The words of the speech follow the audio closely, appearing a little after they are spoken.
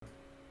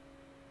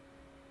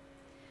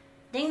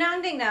Ding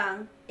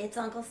dong, it's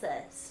Uncle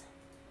Says.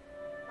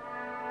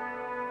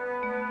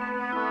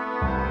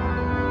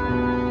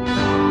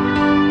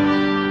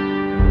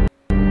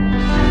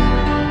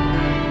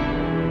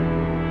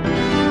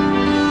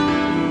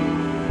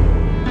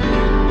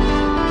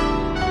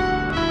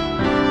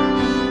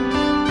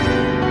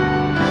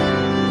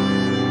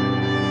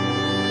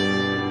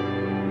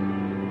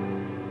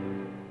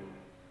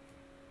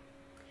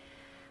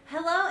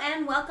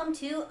 Welcome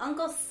to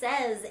Uncle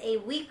Says, a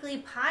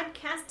weekly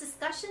podcast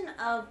discussion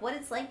of what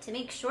it's like to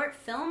make short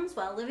films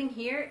while living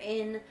here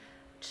in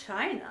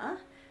China.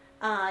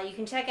 You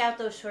can check out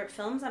those short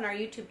films on our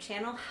YouTube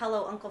channel,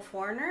 Hello Uncle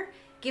Foreigner.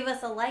 Give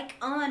us a like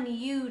on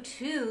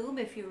YouTube,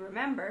 if you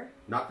remember.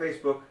 Not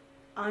Facebook.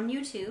 On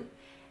YouTube.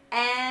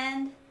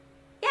 And,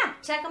 yeah,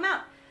 check them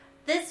out.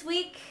 This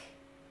week,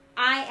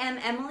 I am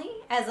Emily,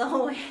 as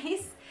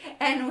always.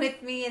 And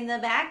with me in the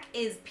back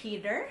is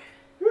Peter.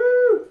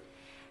 Woo!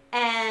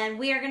 And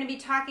we are going to be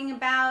talking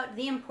about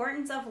the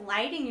importance of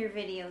lighting your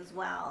videos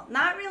well.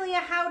 Not really a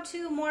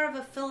how-to, more of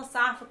a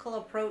philosophical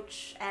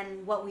approach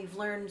and what we've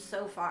learned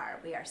so far.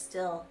 We are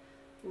still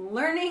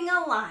learning a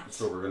lot.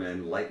 So we're going to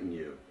enlighten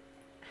you.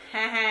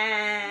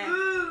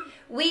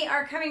 We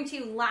are coming to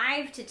you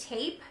live to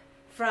tape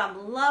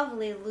from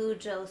lovely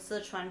Luzhou,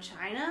 Sichuan,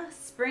 China.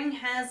 Spring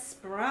has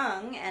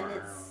sprung, and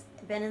It's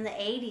been in the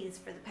 80s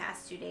for the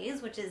past 2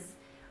 days, which is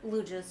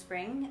Luzhou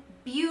spring.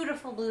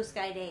 Beautiful blue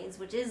sky days,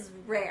 which is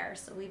rare,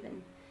 so we've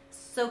been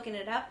soaking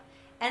it up.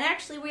 And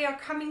actually, we are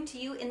coming to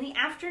you in the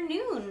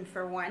afternoon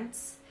for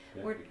once.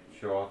 Yeah,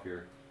 show off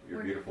your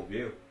beautiful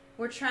view.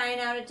 We're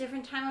trying out a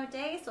different time of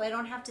day, so I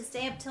don't have to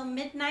stay up till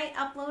midnight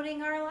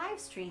uploading our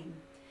live stream.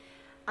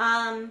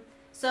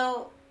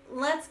 So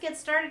let's get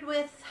started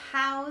with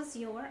How's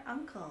Your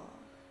Uncle?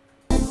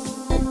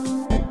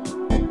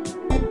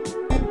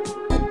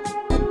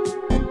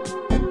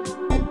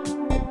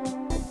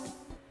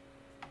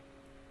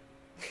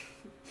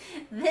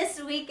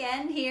 This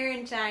weekend here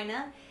in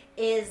China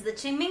is the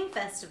Qingming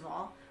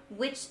Festival,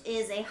 which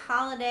is a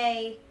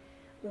holiday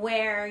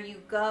where you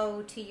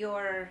go to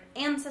your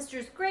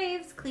ancestors'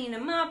 graves, clean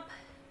them up,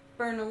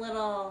 burn a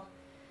little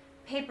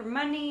paper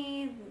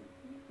money,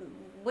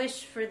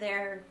 wish for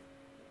their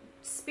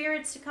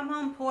spirits to come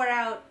home, pour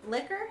out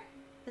liquor.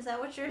 Is that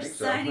what you're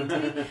signing to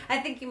me? I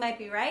think you might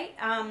be right.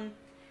 I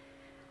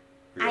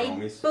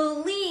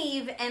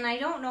believe, and I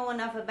don't know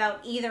enough about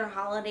either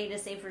holiday to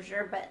say for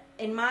sure, but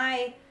in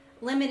my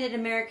limited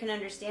American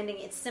understanding,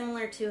 it's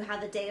similar to how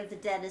the Day of the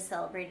Dead is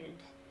celebrated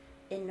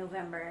in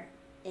November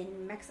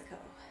in Mexico.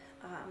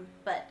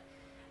 But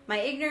my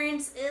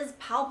ignorance is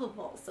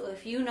palpable, so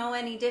if you know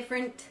any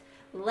different,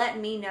 let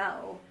me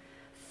know.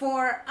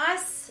 For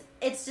us,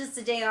 it's just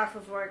a day off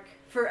of work.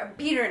 For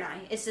Peter and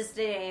I, it's just a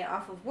day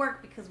off of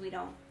work because we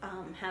don't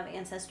have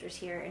ancestors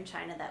here in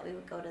China that we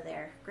would go to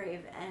their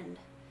grave and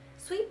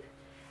sweep.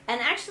 And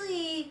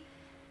actually,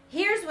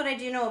 here's what I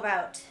do know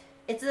about.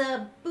 It's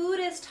a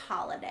Buddhist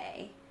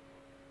holiday,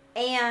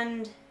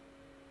 and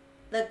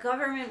the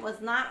government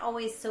was not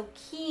always so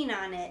keen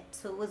on it,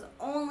 so it was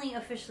only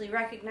officially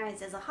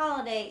recognized as a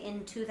holiday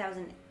in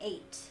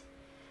 2008.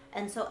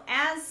 And so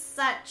as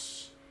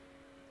such,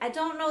 I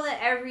don't know that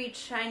every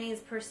Chinese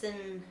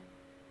person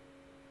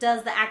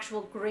does the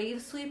actual grave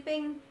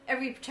sweeping.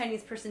 Every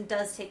Chinese person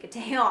does take a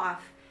day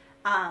off.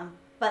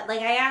 But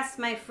like I asked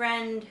my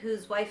friend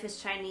whose wife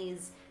is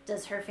Chinese,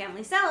 does her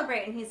family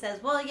celebrate? And he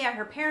says, well, yeah,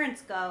 her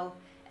parents go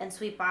and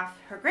sweep off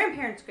her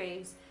grandparents'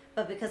 graves,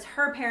 but because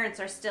her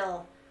parents are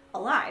still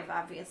alive,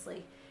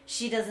 obviously,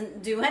 she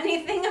doesn't do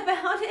anything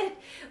about it,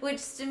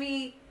 which to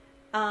me,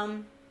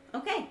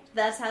 okay,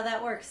 that's how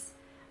that works.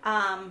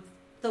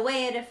 The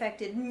way it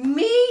affected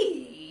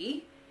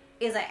me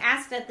is I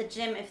asked at the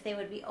gym if they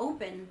would be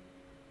open,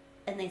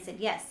 and they said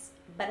yes,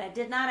 but I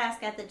did not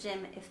ask at the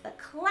gym if the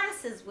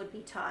classes would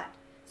be taught.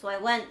 So I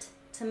went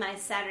to my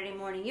Saturday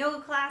morning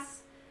yoga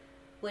class,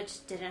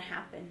 which didn't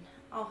happen.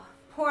 Oh,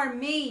 poor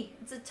me.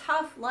 It's a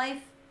tough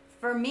life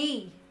for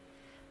me.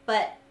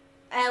 But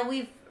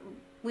we've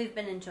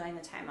been enjoying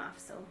the time off,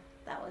 so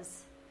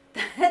that's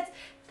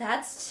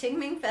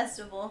Qingming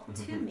Festival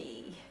to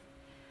me.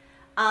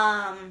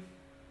 What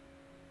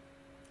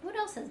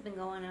else has been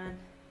going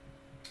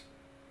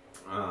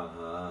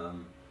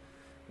on?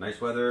 Nice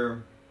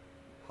weather,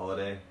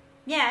 holiday.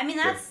 Yeah, I mean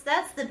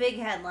that's the big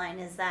headline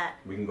is that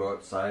we can go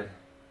outside.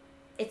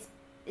 It's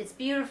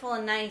beautiful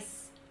and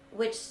nice,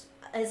 which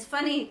is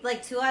funny.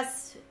 Like to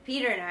us,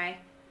 Peter and I,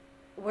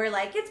 we're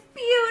like it's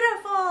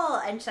beautiful,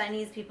 and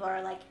Chinese people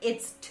are like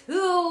it's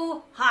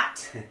too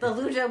hot. The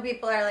Luzhou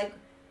people are like,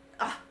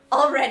 oh,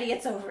 already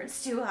it's over.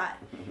 It's too hot.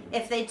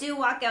 If they do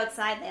walk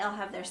outside, they all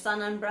have their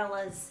sun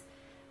umbrellas.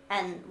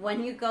 And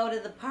when you go to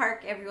the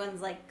park,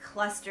 everyone's like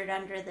clustered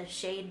under the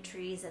shade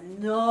trees and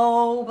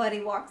nobody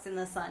walks in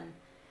the sun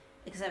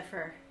except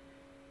for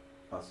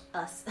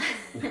us.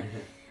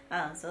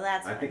 So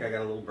that's I think I got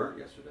a little burnt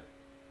yesterday.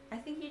 I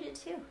think you did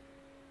too.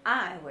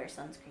 I wear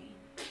sunscreen.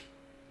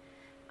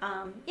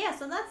 Yeah,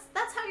 so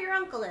that's how your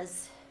uncle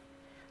is.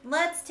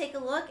 Let's take a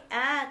look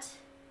at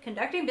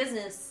conducting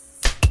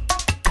business.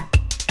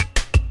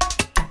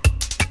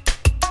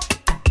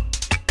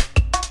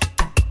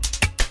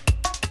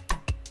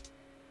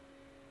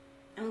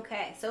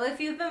 Okay, so if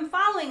you've been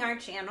following our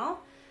channel,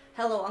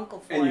 Hello Uncle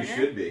Foreigner. And you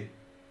should be.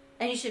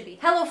 And you should be.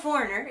 Hello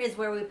Foreigner is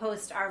where we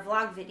post our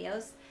vlog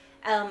videos.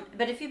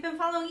 But if you've been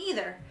following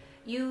either,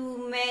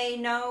 you may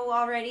know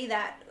already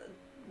that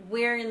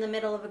we're in the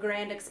middle of a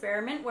grand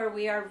experiment where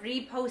we are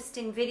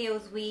reposting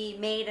videos we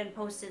made and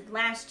posted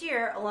last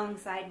year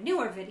alongside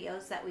newer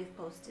videos that we've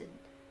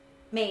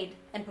made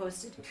and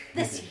posted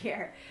this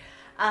year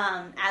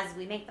as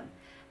we make them.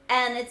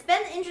 And it's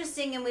been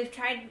interesting, and we've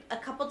tried a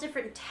couple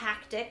different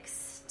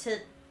tactics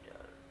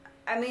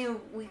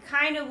we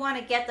kind of want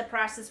to get the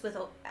process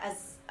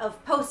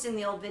of posting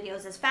the old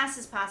videos as fast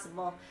as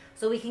possible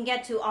so we can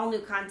get to all new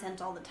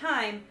content all the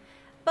time.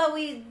 But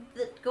we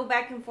go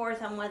back and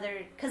forth on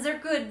whether, because they're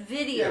good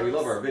videos. Yeah, we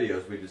love our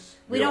videos.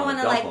 We don't want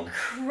to dump them.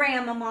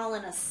 cram them all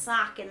in a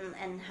sock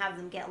and have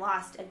them get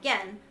lost.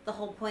 Again, the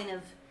whole point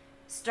of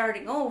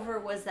starting over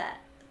was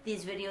that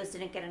these videos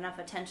didn't get enough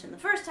attention the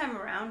first time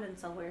around, and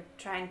so we're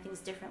trying things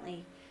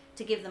differently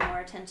to give them more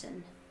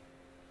attention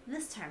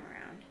this time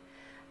around.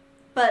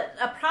 But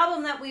a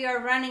problem that we are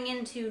running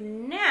into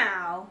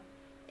now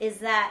is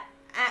that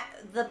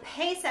the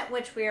pace at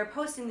which we are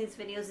posting these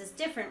videos is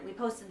different. We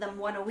posted them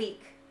one a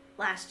week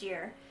last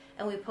year,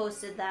 and we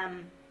posted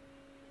them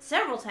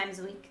several times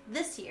a week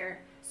this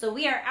year. So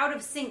we are out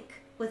of sync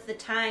with the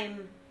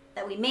time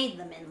that we made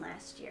them in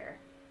last year.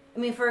 I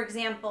mean, for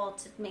example,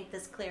 to make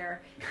this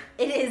clear,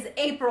 it is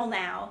April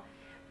now,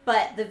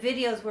 but the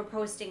videos we're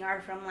posting are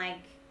from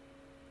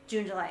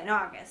June, July, and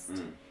August.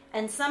 Mm.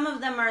 And some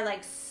of them are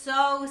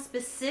so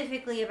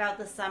specifically about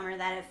the summer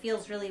that it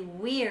feels really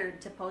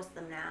weird to post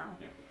them now.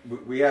 Yeah.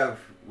 We have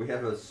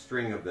a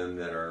string of them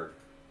that are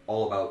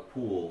all about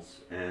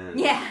pools, and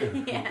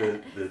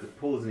the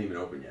pool isn't even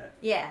open yet.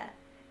 Yeah,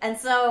 and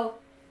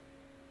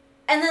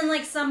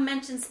then some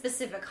mention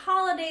specific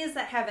holidays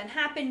that haven't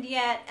happened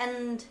yet,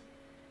 and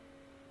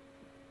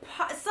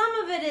some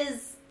of it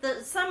is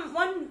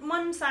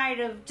one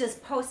side of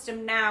just post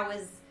them now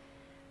is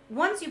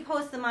once you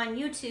post them on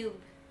YouTube.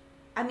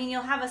 I mean,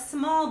 you'll have a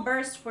small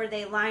burst where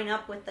they line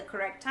up with the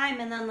correct time,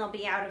 and then they'll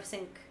be out of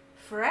sync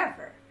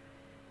forever.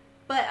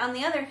 But on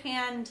the other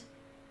hand,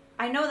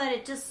 I know that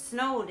it just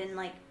snowed in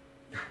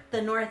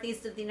the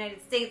northeast of the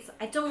United States.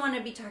 I don't want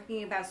to be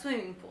talking about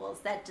swimming pools.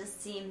 That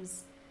just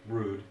seems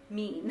rude,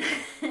 mean.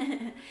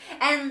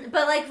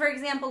 But for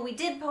example, we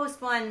did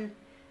post one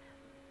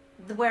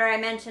where I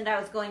mentioned I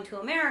was going to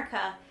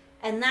America,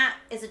 and that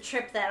is a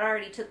trip that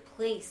already took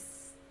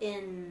place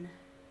in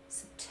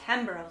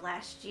September of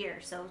last year.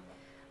 So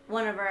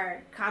one of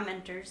our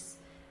commenters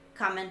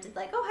commented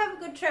oh, have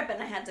a good trip,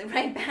 and I had to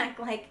write back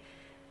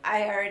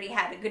I already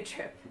had a good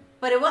trip,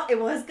 but it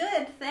was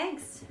good,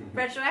 thanks.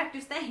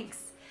 Retroactive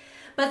thanks.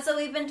 But so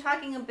we've been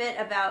talking a bit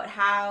about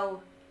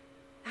how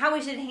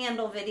we should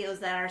handle videos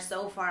that are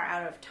so far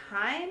out of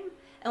time,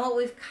 and what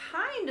we've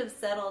kind of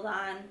settled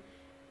on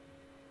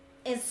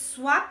is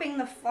swapping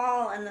the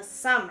fall and the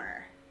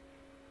summer.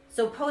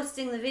 So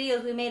posting the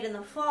videos we made in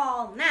the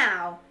fall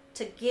now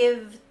to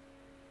give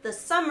the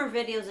summer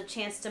videos a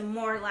chance to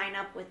more line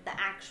up with the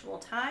actual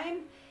time,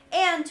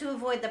 and to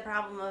avoid the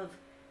problem of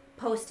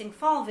posting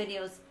fall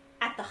videos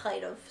at the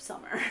height of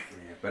summer.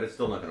 Yeah, but it's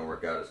still not going to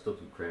work out. It's still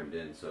too crammed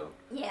in, so...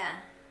 Yeah.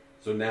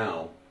 So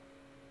now,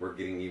 we're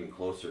getting even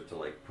closer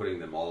to, putting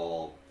them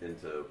all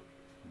into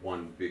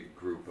one big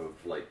group of,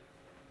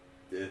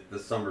 the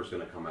summer's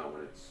going to come out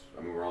when it's...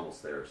 I mean, we're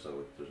almost there,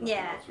 so there's nothing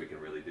else we can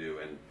really do.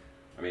 And,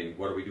 I mean,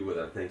 what do we do with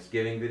our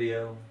Thanksgiving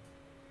video?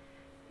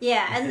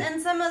 Yeah,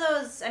 and some of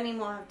those, I mean,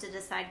 we'll have to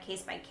decide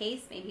case by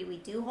case. Maybe we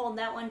do hold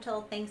that one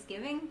till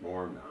Thanksgiving.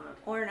 Or not.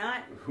 Or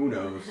not. Who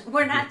knows?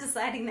 We're not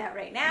deciding that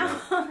right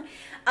now.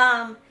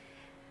 No.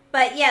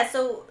 But yeah,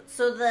 so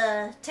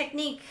the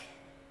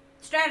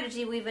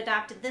strategy we've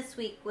adopted this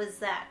week was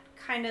that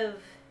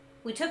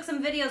we took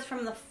some videos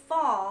from the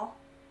fall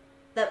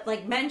that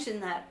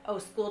mentioned that,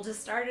 school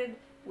just started,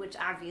 which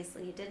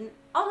obviously it didn't.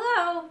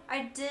 Although,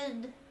 I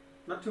did...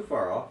 Not too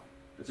far off.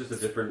 It's just a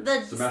different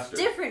semester.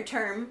 The different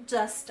term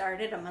just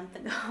started a month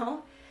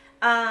ago.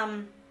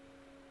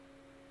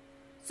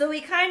 So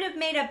we kind of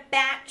made a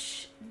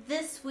batch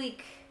this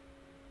week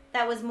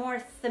that was more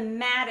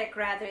thematic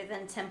rather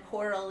than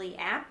temporally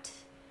apt.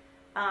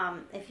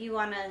 If you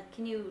want to,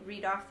 can you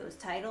read off those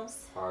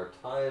titles? Our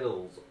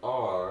titles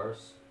are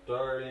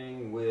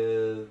starting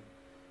with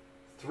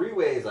 3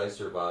 Ways I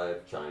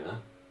Survived China,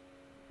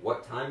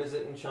 What Time Is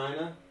It in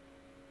China,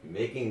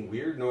 Making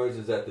Weird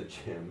Noises at the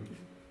Gym,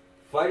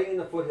 Fighting in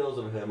the Foothills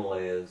of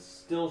Himalayas,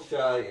 Still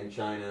Shy in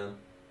China,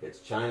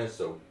 It's China,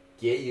 so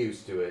get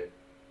used to it.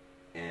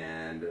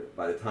 And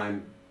by the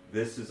time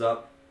this is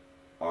up,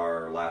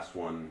 our last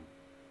one,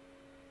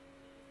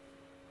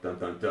 dun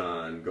dun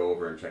dun, go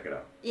over and check it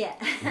out. Yeah.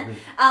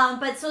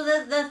 But so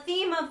the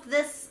theme of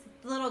this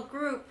little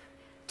group,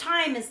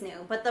 time is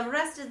new, but the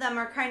rest of them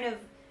are kind of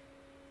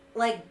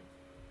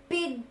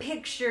big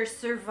picture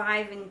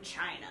surviving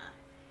China.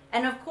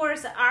 And of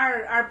course,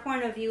 our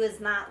point of view is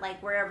not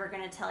we're ever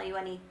going to tell you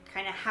any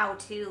kind of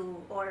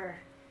how-to or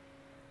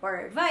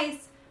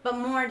advice, but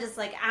more just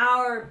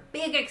our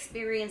big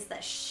experience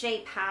that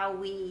shape how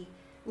we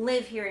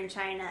live here in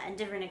China and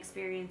different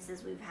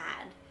experiences we've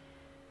had.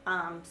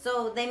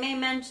 So they may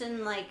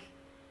mention, like,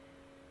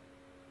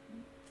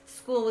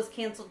 school was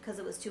canceled because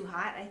it was too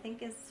hot, I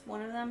think is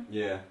one of them.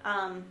 Yeah.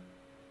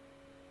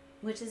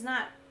 Which is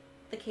not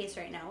the case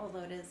right now,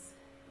 although it is.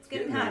 It's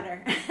getting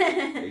hotter.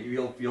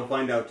 You'll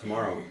find out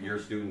tomorrow. Your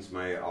students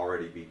may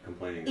already be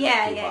complaining.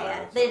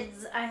 Yeah.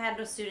 I had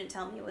a student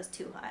tell me it was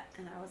too hot,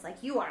 and I was like,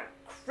 "You are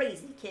a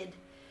crazy kid."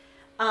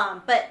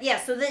 But yeah,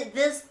 so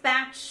this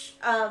batch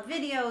of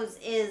videos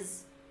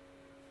is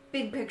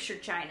big picture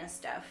China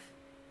stuff,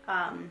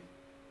 and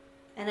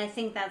I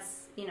think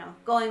that's,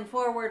 going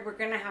forward, we're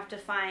gonna have to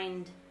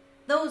find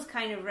those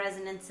kind of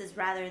resonances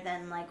rather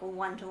than like a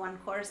one-to-one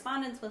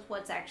correspondence with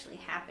what's actually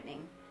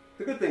happening.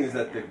 The good thing is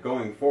that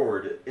going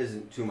forward, it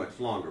isn't too much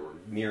longer. We're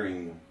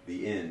nearing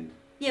the end.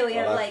 Yeah, we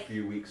have like a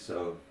few weeks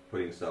of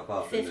putting stuff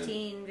up.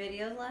 15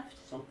 videos left.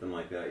 Something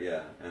like that,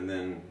 yeah. And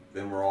then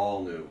we're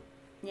all new.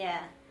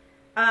 Yeah.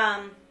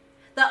 The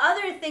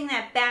other thing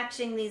that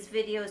batching these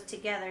videos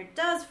together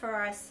does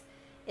for us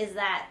is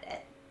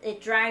that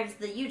it drives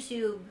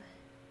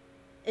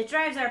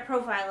our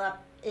profile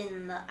up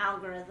in the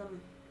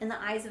algorithm. In the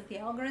eyes of the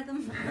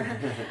algorithm.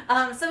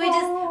 So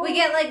we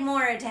get like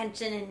more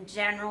attention in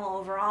general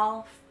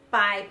overall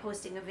by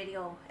posting a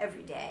video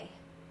every day,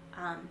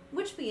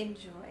 which we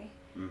enjoy.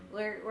 Mm.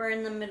 We're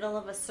in the middle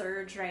of a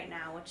surge right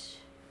now, which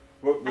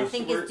I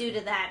think is due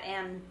to that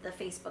and the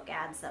Facebook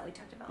ads that we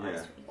talked about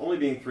last week. Only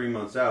being 3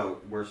 months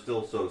out, we're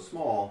still so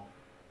small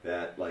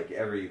that like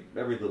every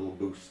little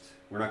boost,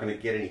 we're not going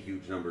to get any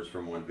huge numbers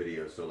from one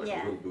video. So like a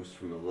little boost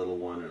from a little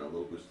one and a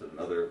little boost to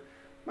another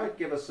might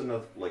give us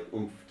enough like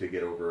oomph to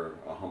get over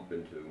a hump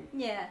into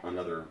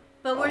another.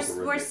 But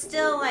we're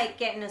still like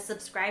getting a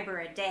subscriber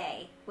a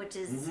day, which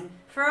is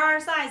for our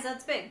size,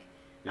 that's big.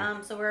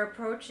 Yeah. So we're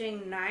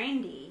approaching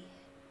 90.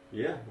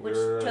 Yeah, which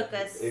took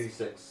us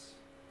 86.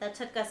 That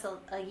took us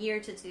a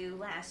year to do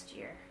last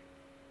year.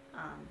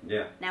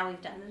 Now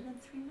we've done it in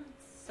 3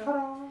 months. So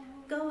ta-da!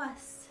 Go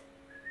us.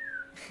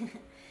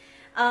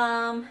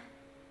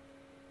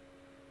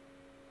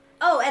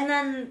 Oh, and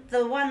then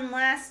the one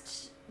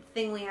last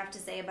thing we have to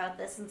say about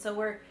this, and so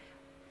we're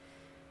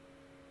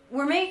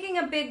making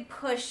a big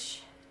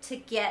push to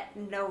get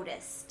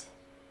noticed,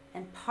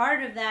 and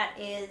part of that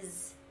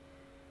is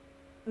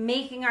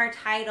making our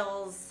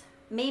titles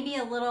maybe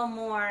a little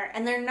more,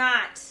 and they're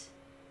not,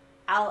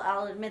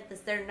 I'll admit this,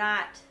 they're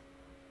not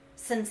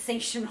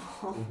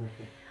sensational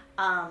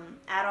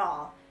at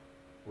all.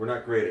 We're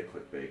not great at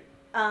clickbait.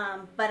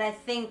 But I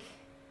think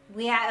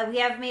we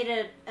have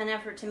made an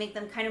effort to make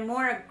them kind of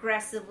more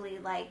aggressively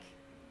like,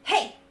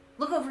 hey,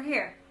 look over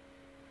here.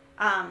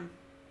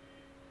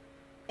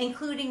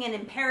 Including an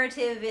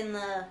imperative in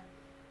the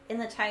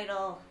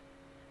title,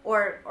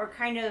 or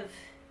kind of.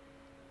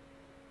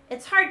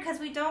 It's hard because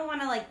we don't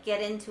want to like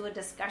get into a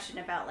discussion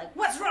about like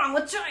what's wrong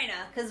with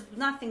China, because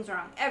nothing's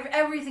wrong.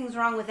 Everything's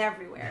wrong with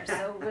everywhere.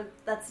 So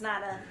that's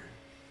not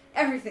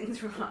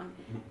everything's wrong.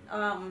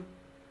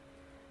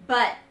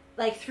 But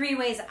like 3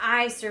 ways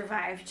I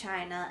survived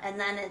China, and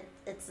then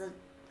it's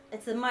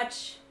a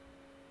much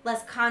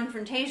less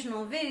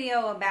confrontational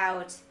video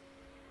about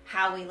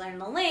how we learn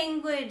the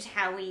language,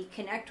 how we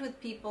connect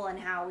with people, and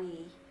how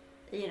we,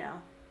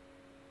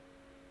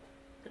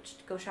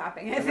 go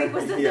shopping, I think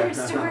was the third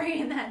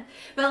story in that.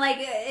 But like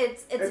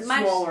it's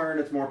much smaller and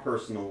it's more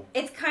personal.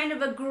 It's kind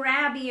of a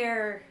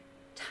grabbier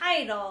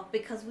title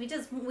because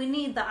we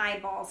need the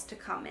eyeballs to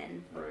come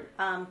in.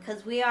 Right.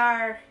 Because we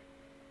are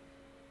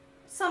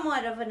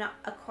somewhat of an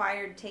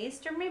acquired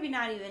taste, or maybe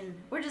not even,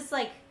 we're just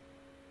like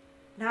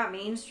not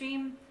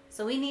mainstream.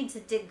 So we need to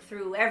dig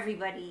through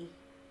everybody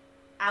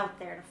out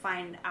there to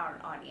find our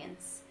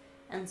audience,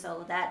 and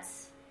so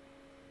that's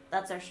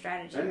our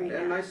strategy.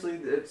 And nicely,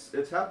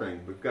 it's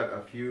happening. We've got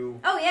a few.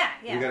 Oh yeah.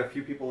 We got a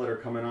few people that are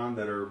coming on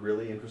that are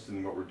really interested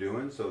in what we're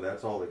doing, so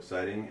that's all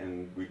exciting.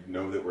 And we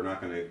know that we're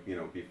not going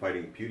to, be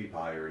fighting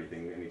PewDiePie or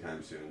anything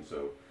anytime soon.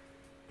 So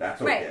that's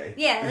okay. Right.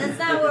 Yeah, that's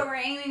not what we're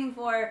aiming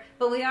for,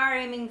 but we are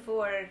aiming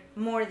for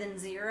more than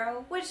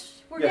 0,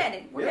 which we're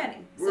getting. We're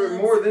getting. We're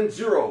more than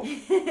 0.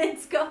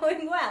 It's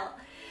going well.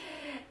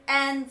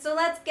 And so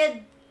let's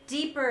get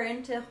deeper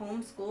into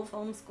homeschool,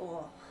 phone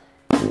school.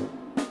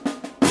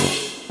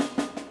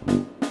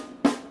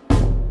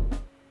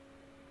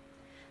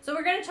 So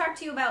we're going to talk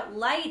to you about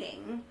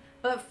lighting,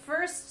 but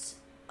first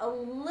a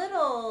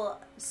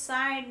little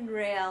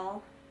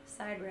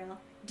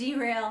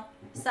derail,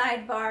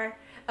 sidebar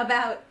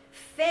about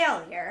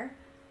failure,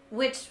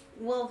 which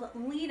will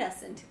lead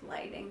us into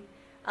lighting.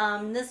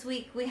 This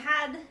week we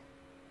had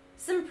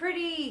some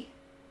pretty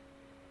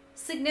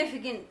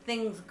significant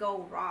things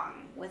go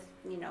wrong with,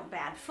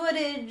 bad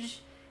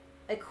footage,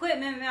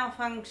 equipment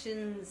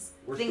malfunctions.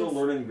 We're still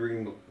learning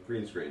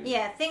green screen.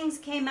 Yeah, things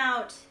came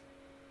out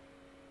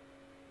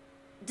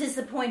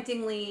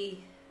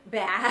disappointingly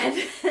bad.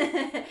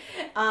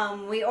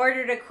 We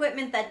ordered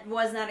equipment that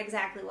was not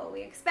exactly what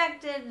we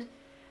expected,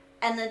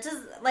 and that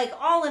just like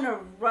all in a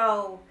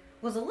row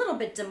was a little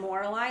bit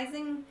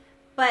demoralizing.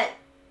 But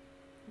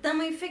then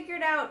we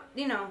figured out,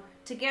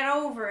 to get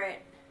over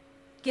it,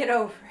 get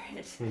over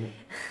it.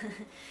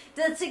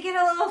 To get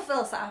a little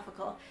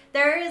philosophical,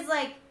 there's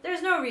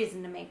no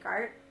reason to make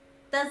art.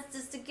 That's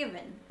just a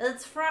given.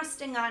 It's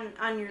frosting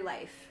on your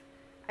life.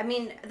 I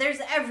mean, there's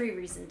every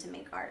reason to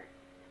make art,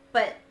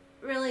 but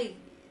really,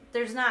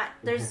 there's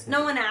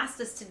no one asked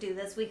us to do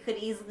this. We could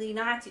easily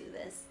not do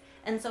this.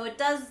 And so it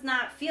does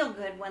not feel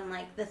good when,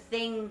 like, the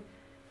thing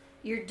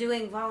you're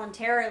doing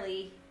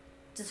voluntarily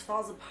just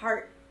falls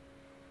apart.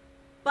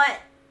 But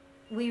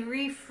we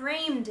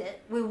reframed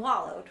it. We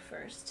wallowed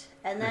first.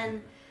 And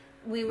then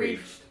we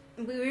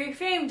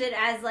reframed it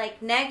as,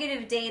 like,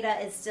 negative data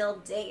is still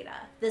data.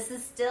 This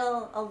is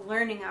still a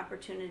learning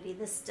opportunity.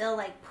 This still,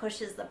 like,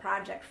 pushes the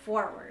project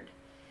forward.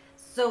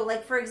 So,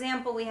 like, for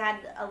example, we had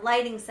a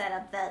lighting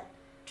setup that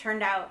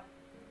turned out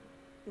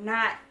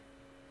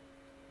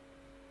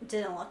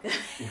didn't look good.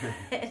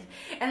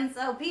 And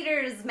so Peter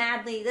is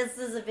madly, this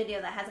is a video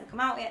that hasn't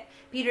come out yet,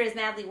 Peter is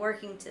madly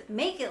working to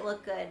make it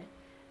look good.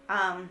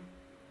 But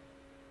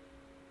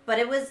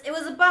it was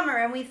a bummer,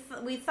 and we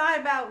thought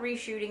about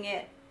reshooting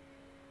it,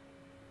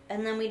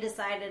 and then we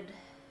decided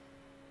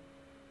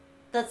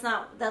that's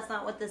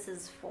not what this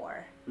is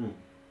for.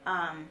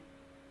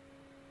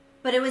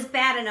 But it was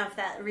bad enough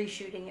that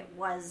reshooting it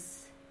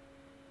was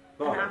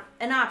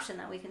an option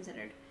that we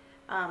considered.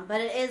 But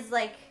it is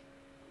like,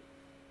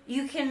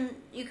 you can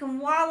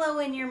wallow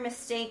in your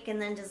mistake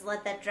and then just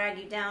let that drag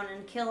you down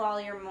and kill all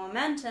your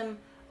momentum,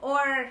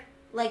 or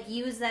like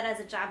use that as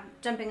a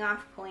jumping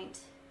off point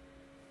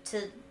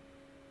to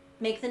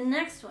make the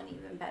next one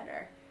even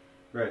better.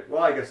 Right.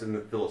 Well, I guess in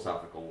the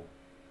philosophical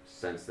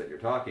sense that you're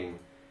talking,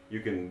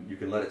 you can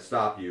let it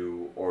stop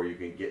you, or you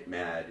can get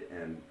mad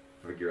and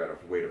figure out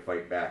a way to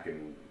fight back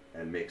and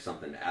make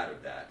something out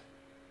of that.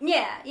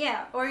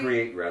 Yeah. Or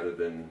create rather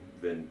than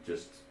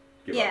just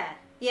give up.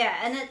 Yeah,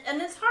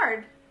 and it's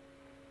hard.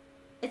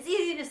 It's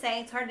easy to say,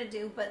 it's hard to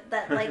do, but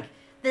that, like,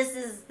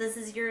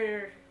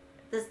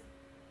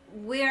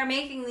 we are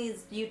making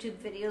these YouTube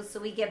videos so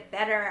we get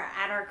better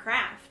at our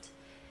craft.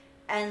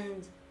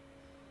 And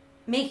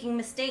making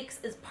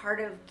mistakes is part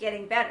of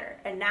getting better.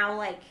 And now,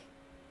 like,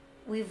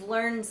 we've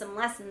learned some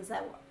lessons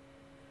that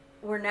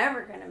we're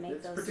never going to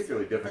make those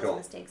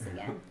mistakes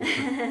again.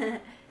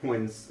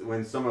 When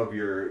some of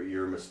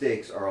your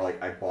mistakes are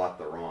like, I bought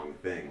the wrong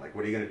thing. Like,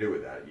 what are you going to do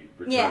with that? You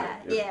return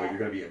it. But you're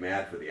going to be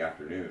mad for the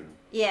afternoon.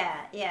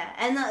 Yeah.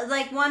 And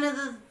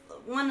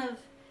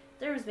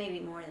there was maybe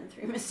more than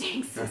 3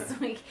 mistakes this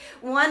week.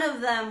 One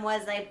of them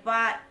was I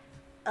bought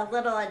a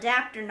little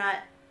adapter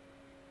nut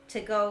to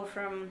go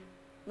from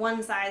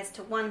one size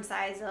to one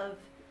size of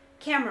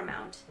camera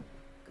mount,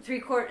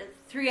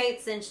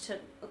 3/8 inch to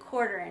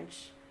 1/4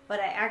 inch, but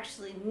I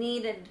actually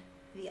needed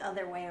the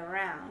other way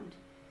around,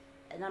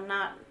 and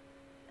I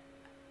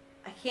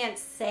can't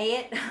say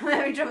it. I'm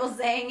having trouble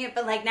saying it,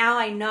 but like now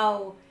I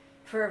know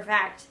for a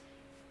fact,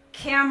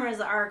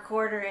 cameras are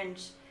 1/4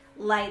 inch,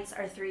 lights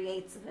are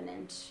 3/8 of an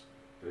inch.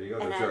 There you go.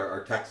 That's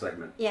our tech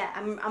segment. Yeah,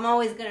 I'm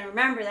always going to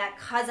remember that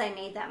because I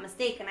made that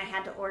mistake and I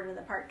had to order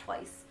the part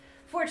twice.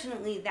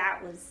 Fortunately,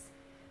 that was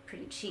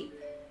pretty cheap.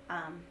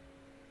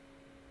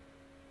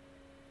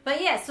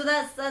 But yeah, so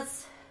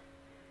that's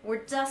we're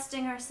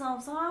dusting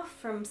ourselves off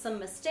from some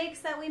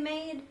mistakes that we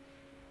made,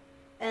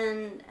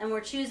 and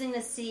we're choosing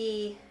to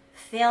see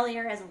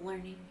failure as a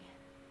learning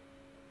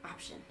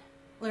tool.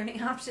 Learn to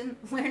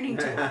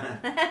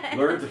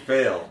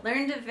fail.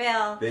 Learn to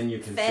fail. Then you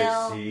can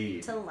fail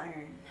succeed. to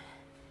learn.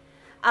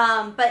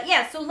 But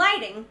yeah, so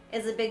lighting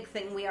is a big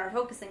thing we are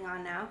focusing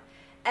on now.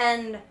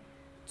 And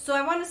so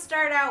I want to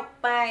start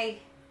out by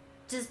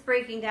just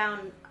breaking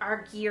down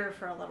our gear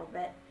for a little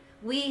bit.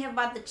 We have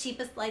bought the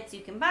cheapest lights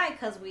you can buy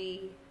because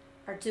we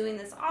are doing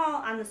this all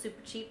on the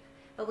super cheap.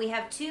 But we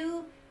have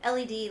 2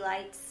 LED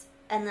lights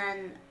and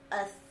then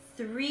a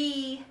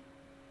 3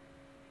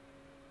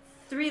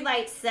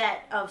 light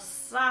set of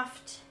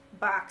soft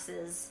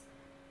boxes.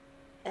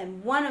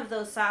 And one of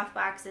those soft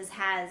boxes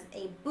has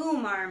a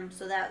boom arm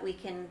so that we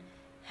can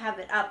have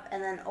it up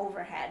and then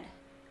overhead,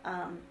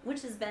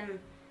 which has been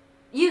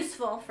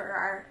useful for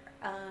our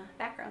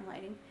background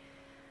lighting.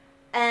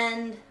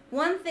 And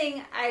one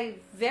thing I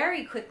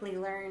very quickly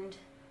learned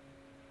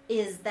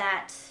is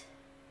that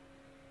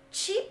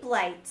cheap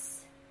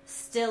lights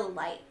still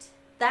light.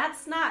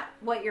 That's not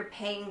what you're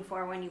paying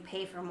for when you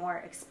pay for more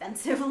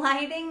expensive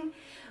lighting.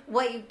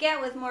 What you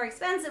get with more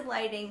expensive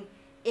lighting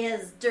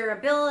is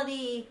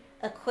durability,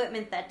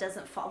 equipment that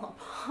doesn't fall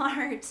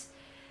apart,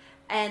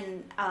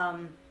 and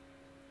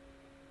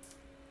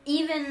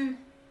even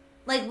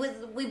like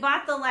we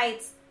bought the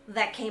lights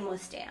that came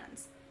with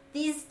stands.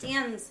 These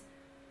stands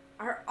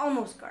are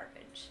almost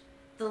garbage.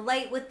 The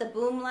light with the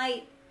boom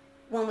light,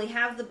 when we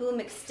have the boom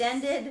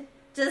extended,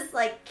 just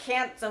like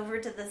cants over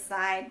to the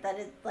side. That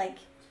it like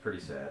it's pretty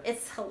sad.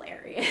 It's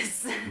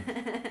hilarious.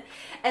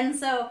 And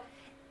so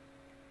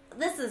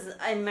this is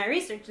in my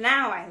research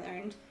now. I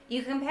learned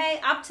you can pay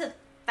up to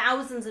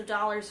thousands of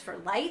dollars for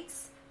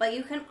lights, but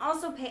you can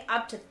also pay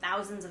up to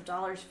thousands of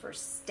dollars for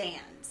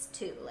stands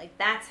too. Like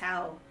that's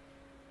how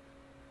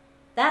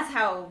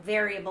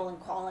variable in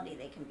quality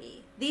they can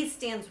be. These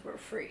stands were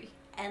free,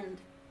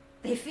 and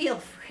they feel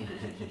free.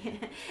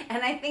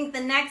 And I think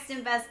the next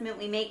investment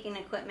we make in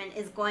equipment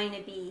is going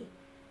to be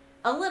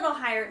a little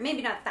higher,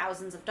 maybe not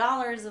thousands of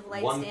dollars of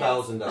light stands,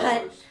 $1,000.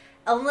 but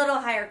a little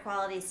higher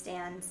quality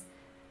stands.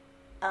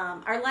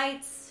 Our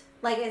lights,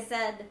 like I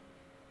said,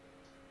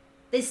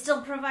 they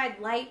still provide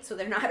light, so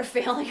they're not a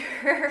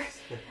failure.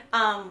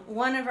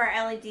 One of our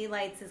LED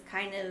lights is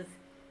kind of,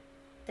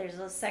 there's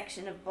a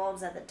section of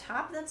bulbs at the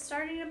top that's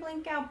starting to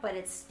blink out, but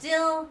it's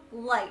still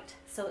light,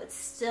 so it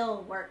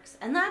still works.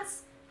 And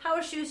that's how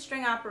a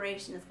shoestring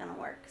operation is going to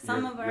work.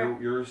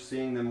 You're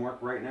seeing them work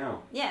right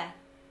now. Yeah.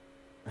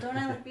 Don't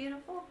I look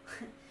beautiful?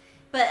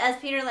 But as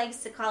Peter likes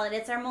to call it,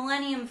 it's our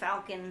Millennium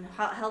Falcon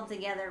held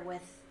together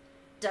with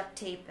duct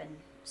tape and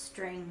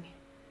string.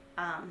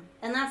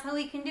 And that's how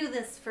we can do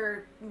this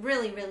for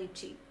really, really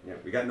cheap. Yeah,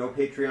 we got no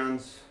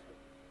Patreons.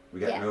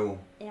 We got no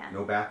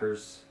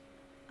backers.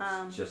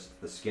 It's just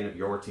the skin of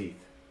your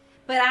teeth.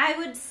 But I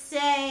would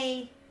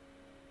say,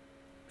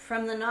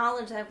 from the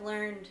knowledge I've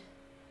learned,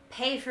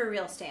 pay for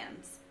real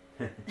stands.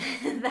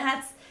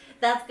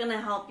 That's going to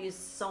help you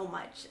so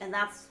much, and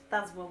that's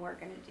what we're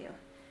going to do.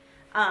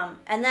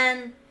 And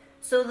then,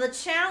 so the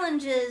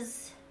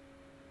challenges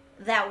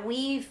that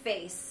we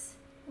face,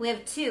 we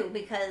have two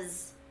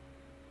because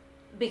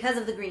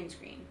of the green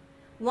screen.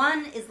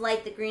 One is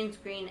light the green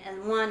screen,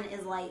 and one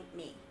is light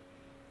me.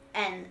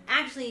 And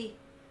actually,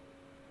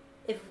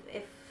 if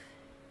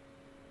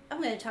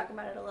I'm going to talk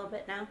about it a little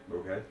bit now.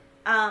 Okay.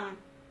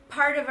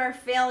 Part of our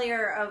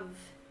failure of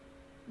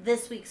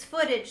this week's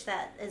footage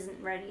that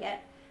isn't ready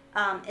yet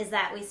is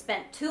that we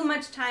spent too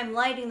much time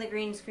lighting the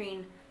green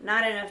screen,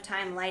 not enough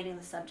time lighting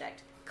the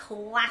subject.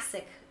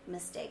 Classic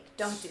mistake.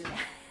 Don't do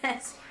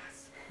that.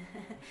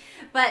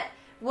 But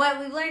what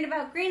we've learned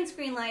about green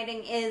screen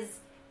lighting is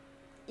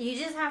you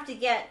just have to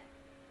get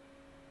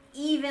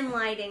even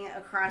lighting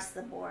across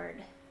the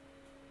board,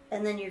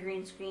 and then your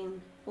green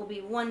screen will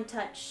be one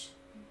touch,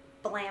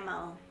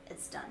 blammo,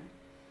 it's done.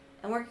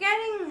 And we're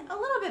getting a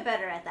little bit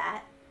better at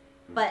that,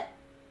 but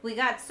we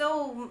got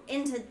so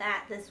into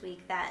that this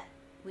week that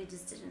we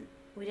just didn't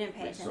pay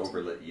attention. It's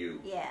overlit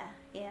you. Yeah.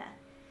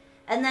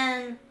 And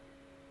then,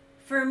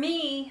 for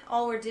me,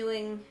 all we're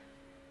doing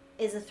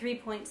is a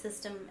 3-point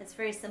system. It's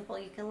very simple.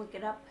 You can look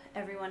it up.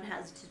 Everyone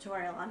has a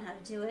tutorial on how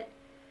to do it.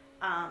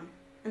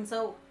 And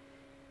so,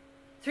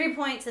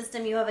 3-point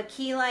system, you have a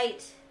key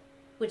light,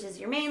 which is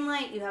your main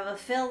light. You have a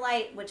fill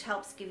light, which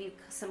helps give you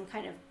some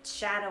kind of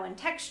shadow and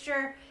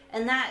texture.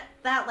 And that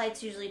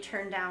light's usually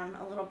turned down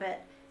a little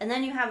bit. And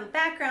then you have a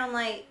background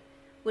light,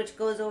 which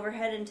goes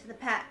overhead into the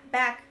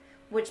back,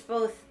 which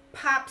both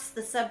pops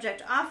the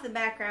subject off the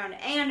background,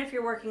 and if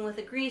you're working with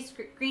a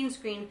green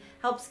screen,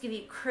 helps give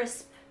you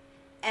crisp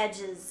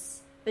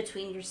edges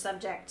between your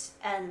subject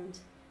and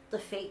the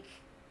fake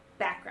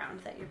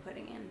background that you're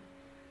putting in.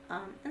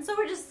 And so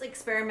we're just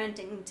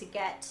experimenting to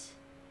get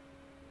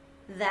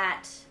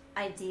that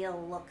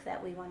ideal look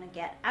that we want to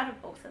get out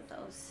of both of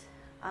those.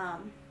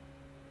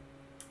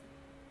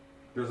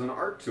 There's an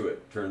art to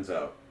it, turns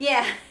out.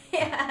 Yeah.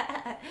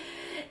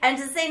 And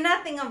to say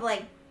nothing of,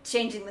 like,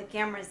 changing the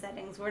camera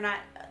settings. We're not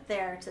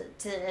there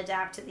to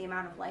adapt to the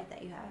amount of light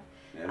that you have.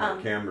 And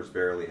our cameras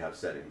barely have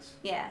settings.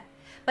 Yeah.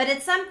 But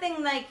it's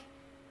something like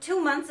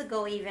 2 months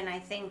ago even, I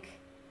think,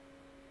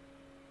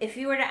 if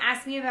you were to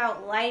ask me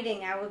about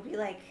lighting, I would be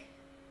like,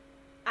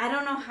 I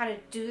don't know how to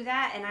do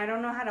that, and I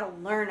don't know how to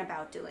learn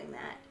about doing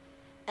that.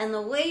 And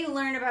the way you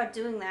learn about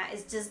doing that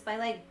is just by,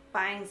 like,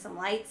 buying some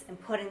lights and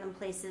putting them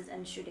places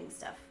and shooting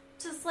stuff.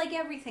 Just like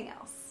everything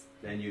else.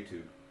 And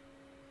YouTube.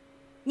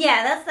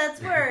 Yeah,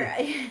 that's where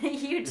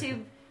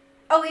YouTube...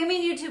 Oh, you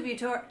mean YouTube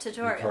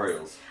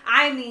tutorials?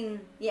 I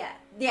mean, yeah,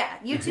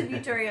 YouTube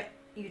tutorials.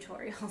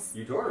 Tutorials.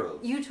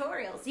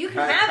 You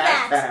can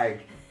have that.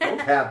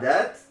 Don't have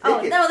that.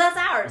 Take it. No, that's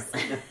ours.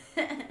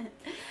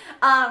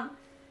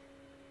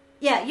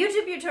 Yeah,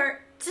 YouTube tutorials.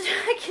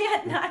 I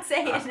can't not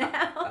say it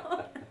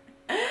now.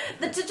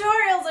 The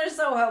tutorials are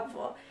so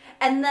helpful.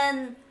 And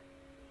then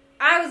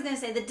I was going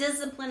to say the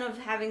discipline of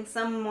having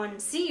someone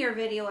see your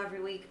video every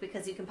week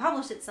because you can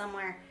publish it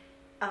somewhere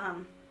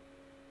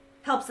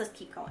helps us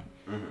keep going,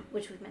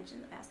 which we've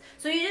mentioned in the past.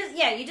 So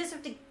you just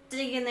have to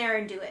dig in there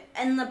and do it.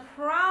 And the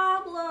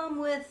problem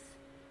with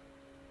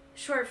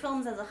short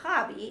films as a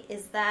hobby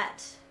is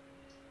that,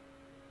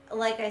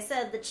 like I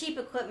said, the cheap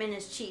equipment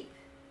is cheap.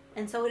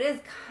 And so it is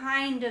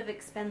kind of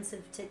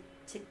expensive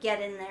to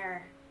get in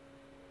there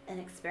and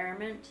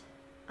experiment.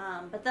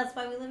 But that's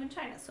why we live in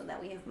China, so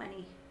that we have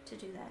money to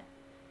do that.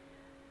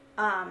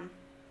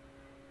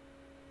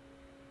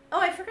 Oh,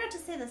 I forgot to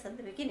say this at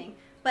the beginning,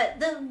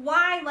 but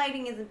why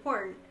lighting is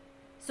important.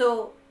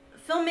 So,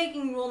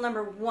 filmmaking rule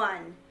number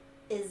 1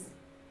 is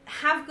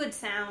have good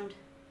sound,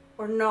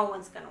 or no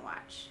one's going to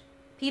watch.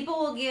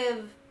 People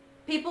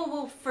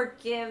will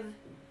forgive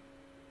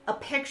a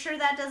picture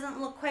that doesn't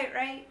look quite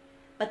right,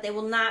 but they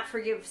will not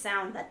forgive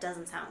sound that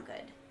doesn't sound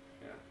good.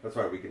 That's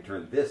why we can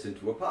turn this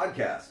into a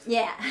podcast.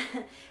 Yeah.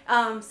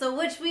 So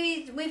which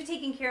we've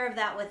taken care of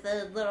that with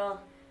the little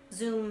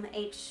Zoom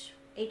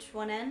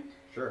H1N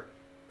Sure.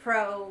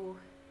 Pro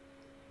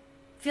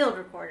field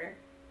recorder.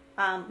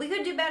 We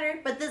could do better,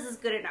 but this is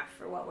good enough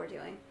for what we're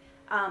doing.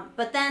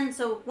 But then,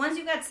 so once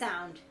you've got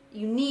sound,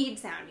 you need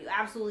sound. You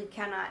absolutely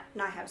cannot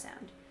not have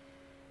sound.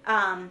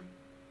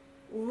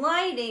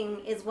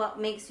 Lighting is what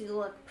makes you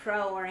look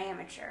pro or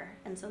amateur,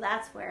 and so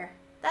that's where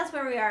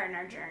we are in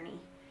our journey.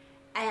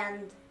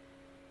 And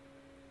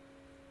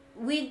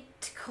we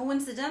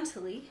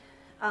coincidentally,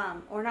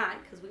 or not,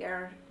 because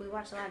we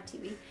watch a lot of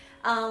TV.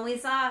 We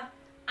saw,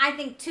 I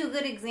think, 2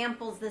 good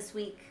examples this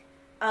week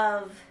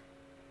of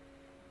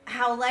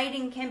how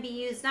lighting can be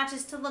used not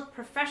just to look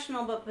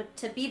professional, but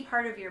to be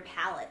part of your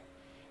palette.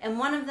 And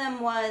one of them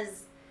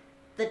was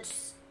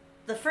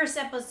the first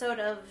episode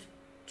of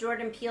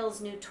Jordan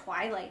Peele's new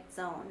Twilight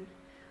Zone,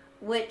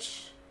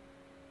 which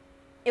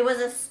it was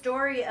a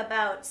story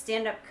about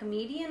stand-up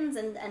comedians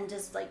and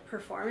just like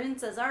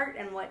performance as art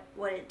and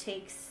what it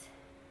takes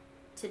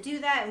to do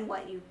that and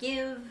what you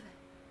give.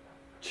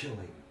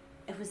 Chilling.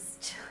 It was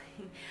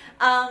chilling.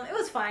 It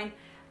was fine.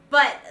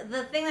 But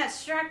the thing that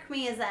struck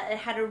me is that it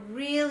had a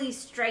really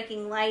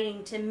striking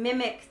lighting to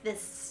mimic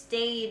this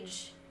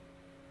stage,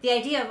 the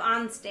idea of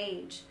on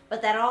stage,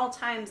 but that at all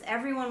times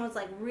everyone was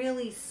like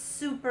really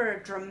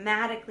super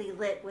dramatically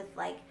lit with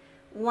like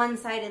one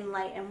side in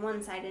light and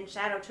one side in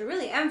shadow to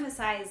really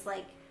emphasize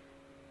like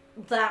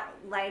that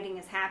lighting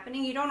is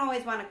happening. You don't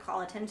always want to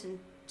call attention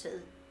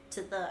to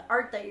the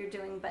art that you're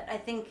doing, but I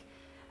think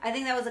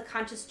that was a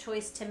conscious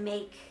choice to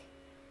make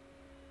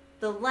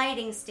the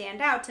lighting stand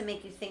out, to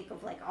make you think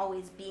of like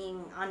always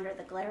being under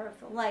the glare of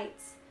the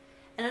lights.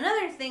 And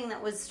another thing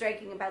that was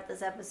striking about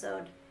this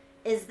episode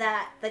is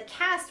that the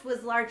cast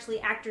was largely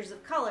actors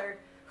of color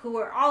who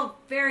were all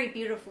very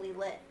beautifully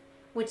lit,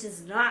 which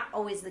is not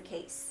always the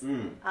case.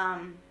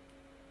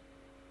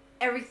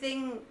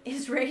 Everything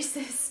is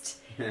racist,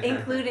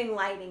 including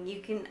lighting. You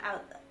can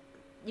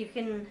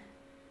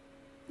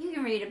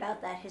read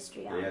about that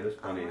history there's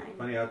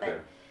plenty out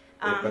there.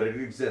 Um, but it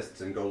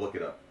exists, and go look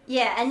it up.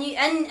 Yeah, and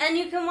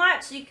you can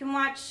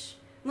watch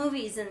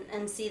movies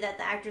and see that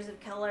the actors of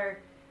color,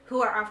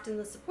 who are often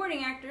the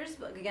supporting actors,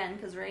 but again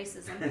because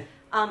racism,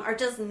 are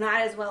just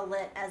not as well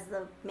lit as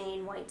the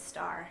main white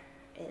star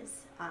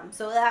is.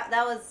 So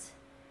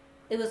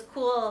it was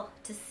cool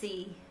to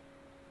see,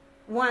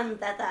 one,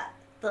 that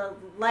the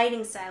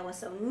lighting style was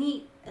so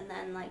neat, and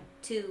then like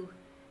 2,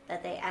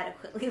 that they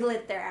adequately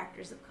lit their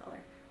actors of color,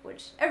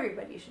 which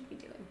everybody should be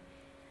doing.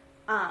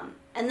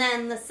 And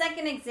then the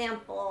second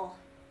example,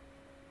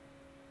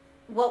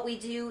 What We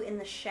Do in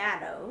the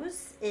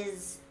Shadows,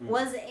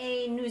 was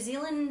a New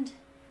Zealand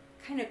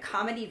kind of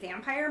comedy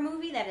vampire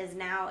movie that is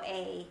now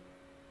a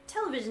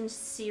television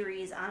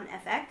series on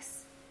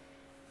FX.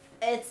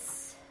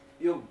 It's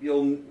you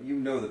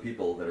know the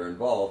people that are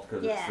involved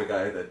because it's the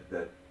guy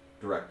that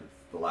directed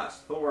the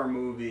last Thor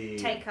movie.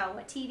 Taika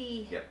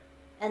Waititi. Yep.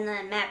 And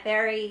then Matt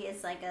Berry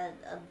is like a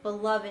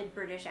beloved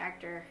British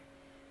actor.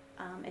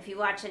 If you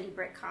watch any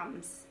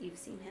Britcoms, you've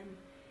seen him.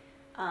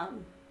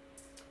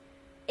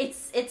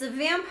 It's a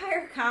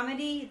vampire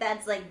comedy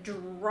that's like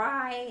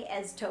dry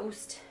as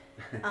toast,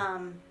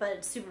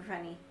 but super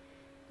funny.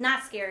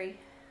 Not scary.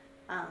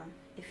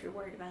 If you're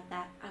worried about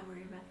that, I'm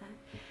worried about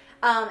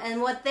that.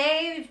 And what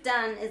they've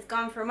done is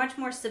gone for a much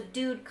more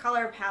subdued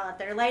color palette.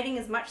 Their lighting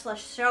is much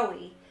less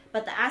showy,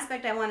 but the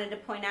aspect I wanted to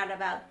point out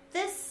about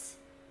this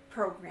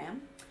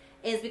program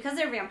is because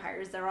they're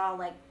vampires, they're all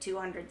like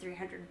 200,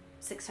 300,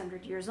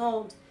 600 years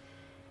old.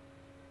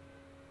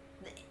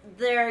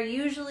 They're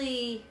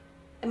usually,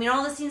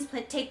 all the scenes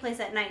take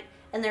place at night,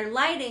 and their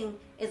lighting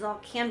is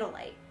all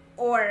candlelight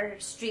or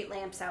street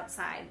lamps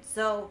outside.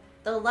 So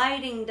the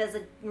lighting does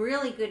a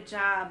really good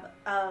job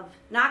of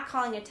not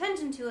calling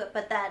attention to it,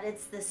 but that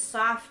it's this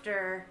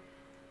softer,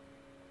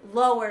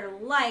 lower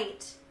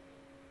light,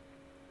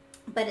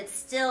 but it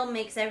still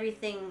makes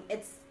everything,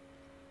 it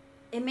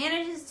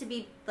manages to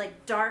be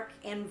like dark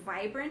and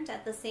vibrant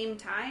at the same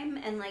time,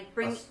 and like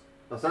bring...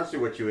 Essentially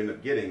what you end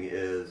up getting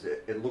is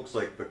it looks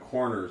like the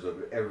corners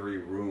of every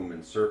room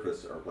and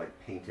surface are like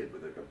painted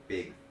with like a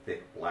big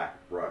thick black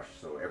brush,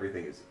 so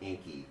everything is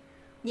inky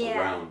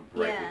around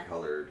brightly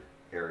colored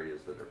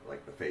areas that are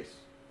like the face.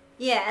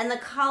 Yeah, and the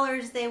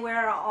colors they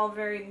wear are all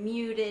very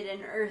muted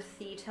and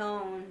earthy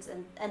tones,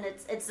 and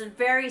it's a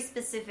very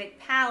specific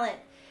palette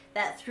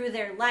that through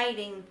their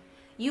lighting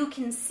you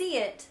can see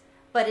it,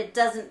 but it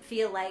doesn't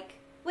feel like,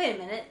 wait a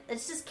minute,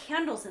 it's just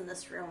candles in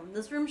this room.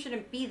 This room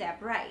shouldn't be that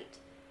bright.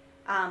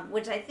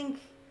 Which I think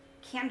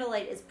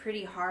candlelight is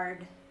pretty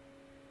hard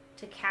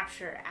to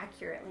capture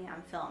accurately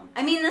on film.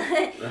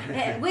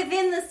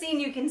 Within the scene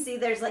you can see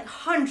there's like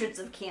hundreds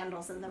of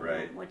candles in the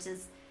room, which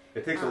is...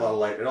 It takes a lot of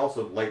light. It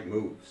also, light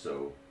moves,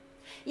 so...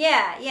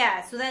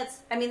 Yeah. So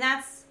that's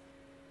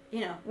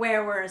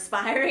where we're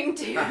aspiring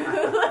to.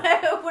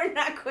 We're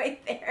not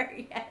quite there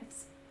yet.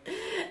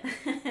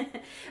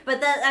 But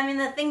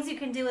the things you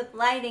can do with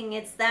lighting,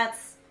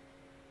 that's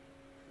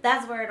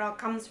where it all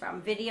comes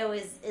from. Video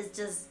is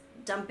just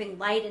dumping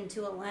light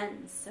into a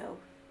lens. So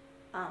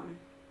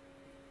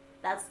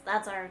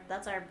that's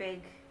our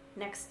big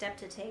next step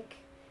to take.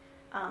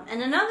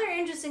 And another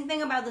interesting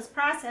thing about this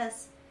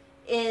process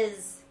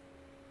is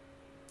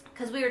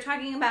because we were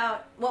talking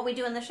about What We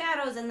Do in the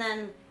Shadows, and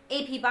then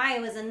AP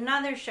Bio is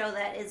another show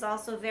that is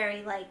also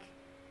very, like,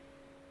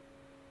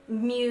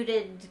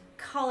 muted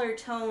color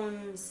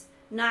tones,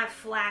 not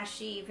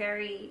flashy,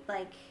 very,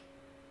 like...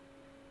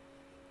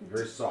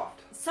 Very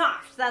soft.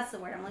 Soft, that's the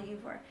word I'm looking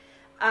for.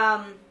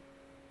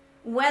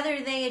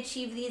 Whether they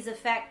achieve these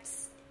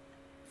effects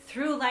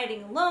through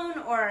lighting alone,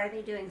 or are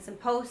they doing some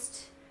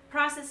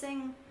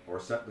post-processing... Or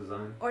set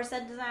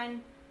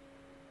design.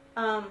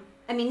 I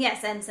mean,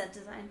 yes, and set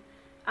design.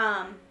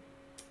 And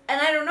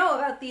I don't know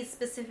about these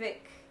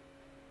specific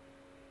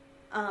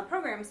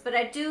programs, but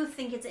I do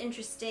think it's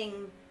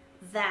interesting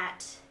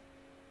that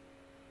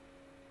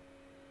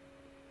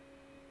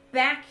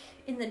back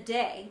in the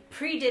day,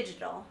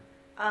 pre-digital,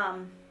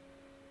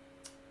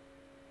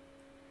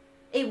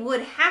 it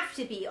would have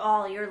to be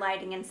all your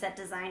lighting and set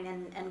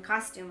design and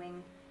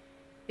costuming,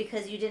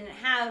 because you didn't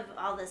have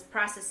all this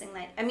processing.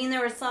 I mean,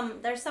 there's some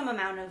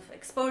amount of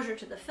exposure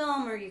to the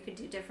film, or you could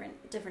do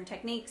different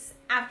techniques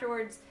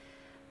afterwards,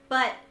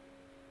 but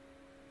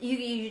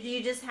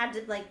you just had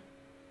to, like,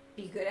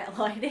 be good at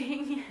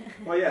lighting.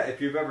 Well, yeah, if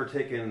you've ever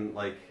taken,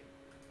 like,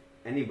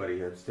 anybody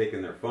has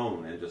taken their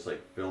phone and just,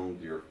 like,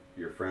 filmed your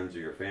friends or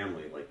your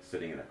family, like,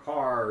 sitting in a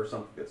car or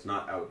something that's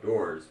not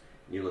outdoors,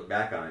 and you look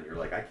back on it and you're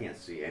like, I can't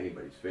see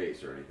anybody's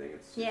face or anything.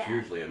 It's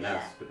usually a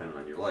mess, depending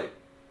on your light.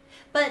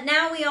 But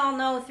now we all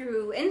know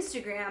through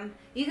Instagram,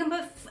 you can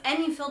put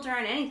any filter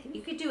on anything.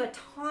 You could do a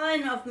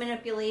ton of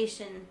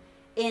manipulation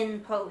in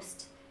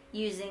post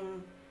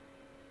using...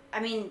 I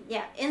mean,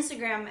 yeah,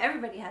 Instagram,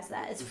 everybody has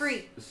that. It's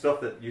free.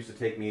 Stuff that used to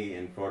take me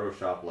in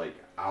Photoshop, like,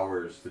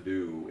 hours to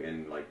do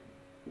in, like,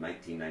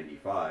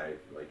 1995,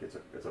 like, it's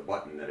a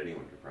button that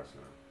anyone can press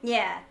now.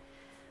 Yeah.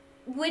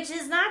 Which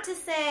is not to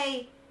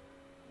say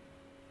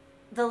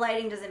the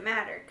lighting doesn't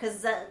matter,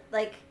 because,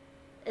 like,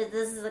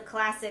 this is a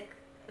classic,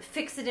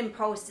 fix it in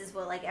post is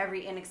what, like,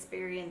 every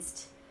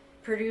inexperienced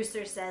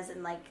producer says,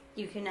 and, like,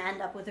 you can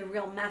end up with a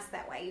real mess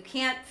that way. You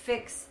can't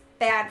fix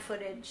bad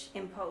footage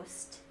in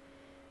post,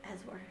 as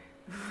we're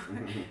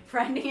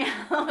finding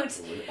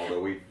out.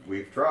 Although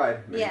we've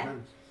tried many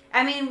times.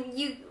 I mean,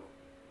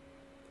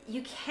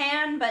 you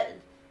can, but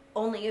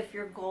only if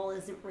your goal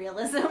isn't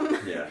realism.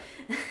 Yeah.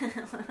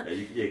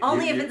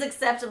 Only if it's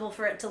acceptable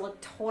for it to look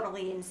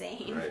totally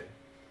insane. Right.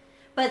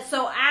 But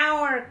so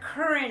our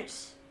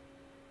current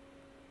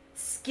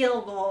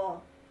skill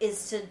goal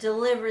is to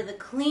deliver the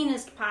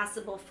cleanest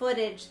possible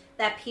footage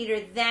that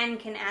Peter then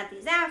can add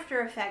these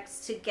After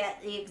Effects to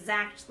get the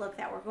exact look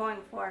that we're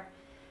going for.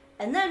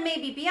 And then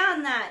maybe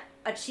beyond that,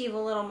 achieve a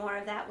little more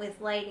of that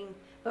with lighting.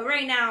 But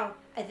right now,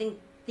 I think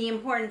the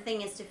important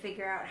thing is to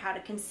figure out how to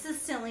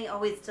consistently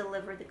always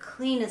deliver the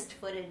cleanest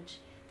footage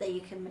that you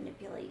can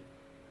manipulate.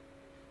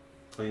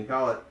 Clean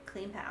palette.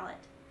 Clean palette.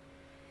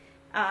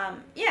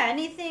 Yeah,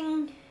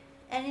 anything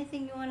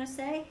you want to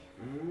say?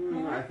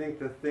 I think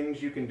the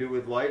things you can do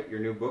with light, your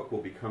new book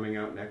will be coming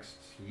out next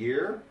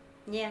year.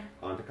 Yeah.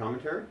 On to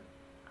commentary.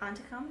 On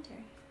to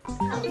commentary.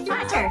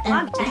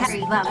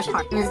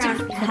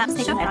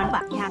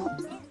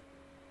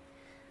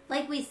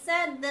 Like we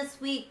said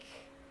this week,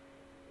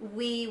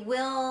 we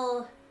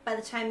will, by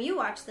the time you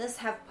watch this,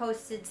 have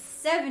posted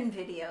 7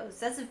 videos.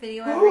 That's a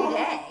video every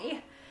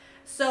day.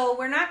 So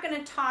we're not going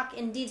to talk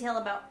in detail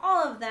about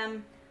all of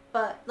them,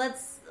 but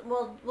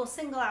we'll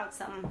single out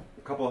some.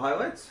 A couple of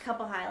highlights?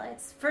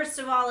 First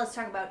of all, let's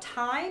talk about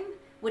Time,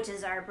 which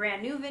is our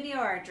brand new video,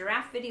 our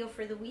giraffe video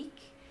for the week.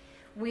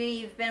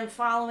 We've been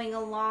following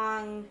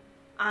along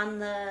on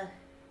the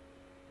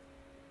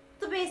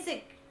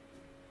basic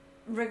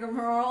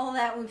rigmarole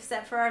that we've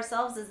set for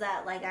ourselves, is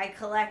that, like, I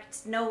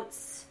collect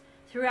notes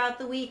throughout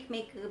the week,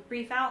 make a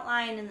brief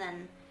outline, and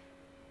then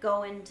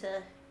go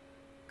into...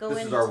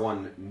 This is our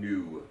one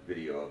new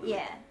video of the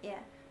week. Yeah.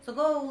 So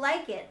go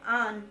like it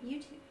on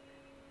YouTube.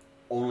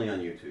 Only on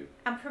YouTube.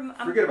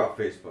 Forget about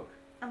Facebook.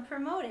 I'm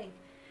promoting.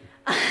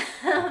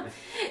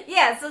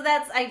 Yeah, so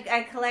that's...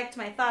 I collect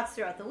my thoughts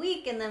throughout the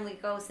week, and then we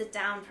go sit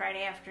down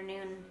Friday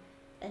afternoon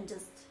and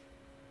just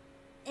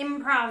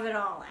improv it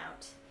all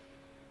out.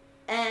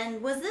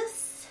 And was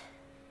this...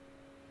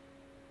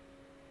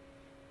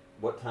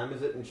 What time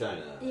is it in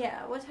China?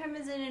 Yeah, what time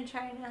is it in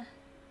China?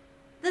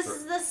 This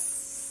is the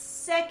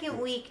second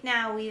week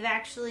now. We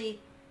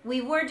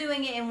were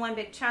doing it in one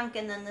big chunk,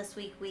 and then this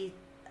week we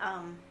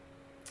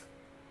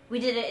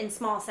did it in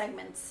small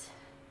segments.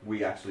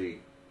 We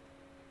actually,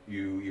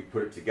 you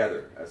put it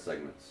together as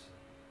segments.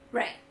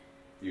 Right.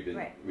 You didn't.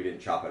 Right. We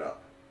didn't chop it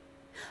up.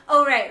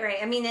 Oh, right.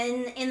 I mean,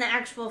 in the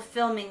actual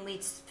filming, we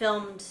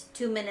filmed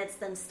 2 minutes,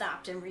 then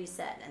stopped and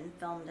reset and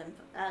filmed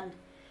and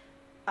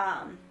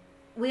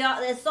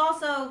it's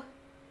also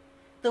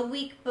the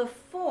week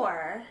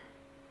before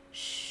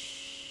shoes.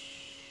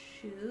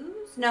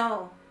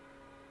 No.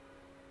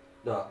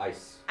 The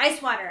ice.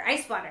 Ice water.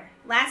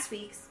 Last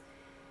week's.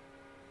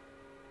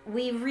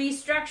 We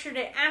restructured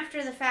it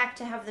after the fact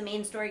to have the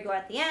main story go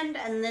at the end,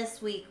 and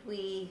this week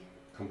we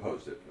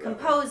composed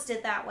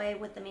it that way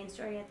with the main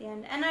story at the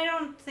end. And I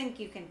don't think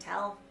you can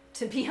tell,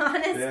 to be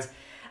honest.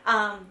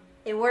 Yeah.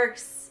 It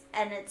works,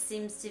 and it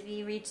seems to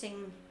be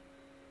reaching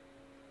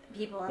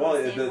people in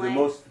the same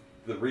way.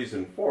 The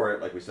reason for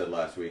it, like we said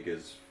last week,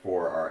 is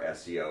for our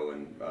SEO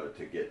and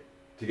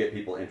to get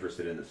people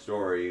interested in the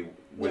story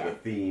with a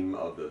theme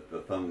of the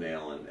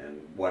thumbnail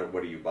and what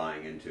are you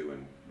buying into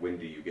and when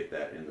do you get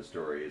that in the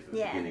story? Is it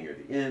the beginning or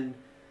the end?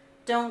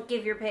 Don't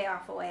give your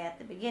payoff away at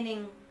the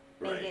beginning.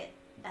 Make it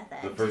at the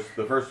end.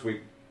 The first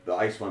week, the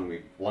ice one,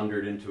 we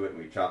blundered into it and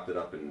we chopped it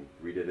up and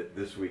redid it.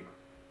 This week,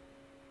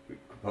 we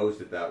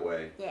composed it that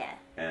way. Yeah.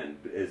 And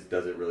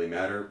does it really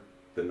matter?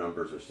 The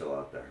numbers are still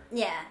out there.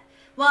 Yeah.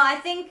 Well, I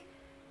think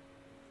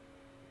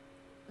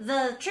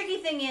the tricky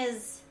thing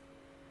is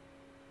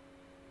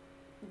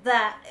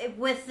that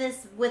with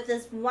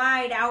this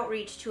wide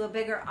outreach to a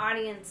bigger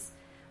audience,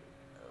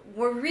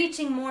 we're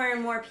reaching more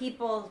and more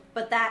people,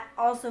 but that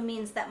also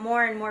means that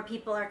more and more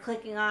people are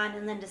clicking on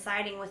and then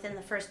deciding within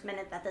the first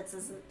minute that this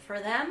isn't for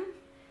them.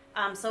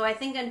 So I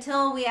think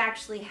until we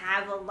actually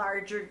have a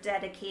larger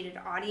dedicated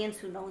audience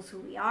who knows who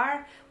we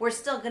are, we're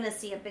still going to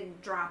see a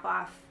big drop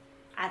off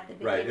at the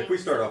beginning. Right. If we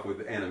start off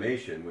with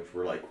animation, which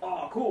we're like,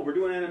 oh, cool, we're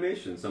doing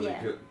animation.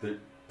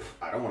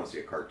 I don't want to see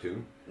a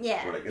cartoon.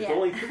 Yeah. We're like, it's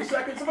only 3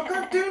 seconds of a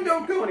cartoon.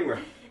 Don't go anywhere.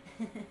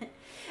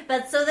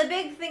 But so the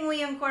big thing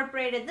we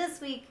incorporated this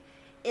week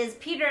is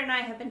Peter and I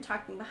have been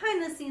talking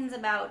behind the scenes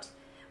about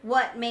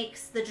what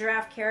makes the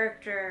giraffe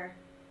character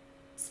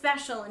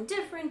special and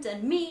different,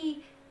 and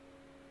me.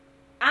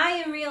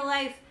 In real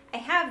life, I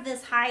have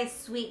this high,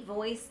 sweet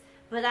voice,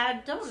 but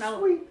I don't know.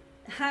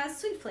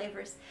 Sweet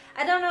flavors.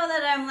 I don't know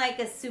that I'm like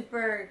a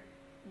super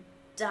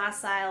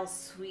docile,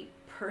 sweet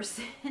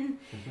person.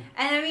 Mm-hmm.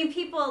 And I mean,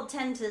 people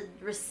tend to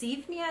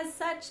receive me as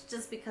such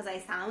just because I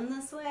sound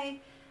this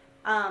way.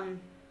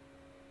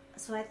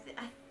 So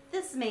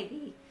this may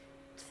be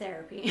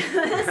therapy.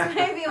 This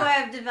may be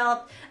why I've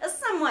developed a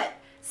somewhat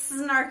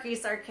snarky,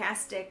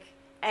 sarcastic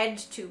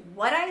edge to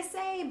what I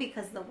say,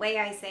 because the way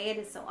I say it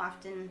is so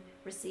often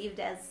received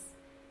as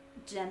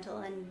gentle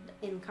and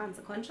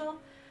inconsequential.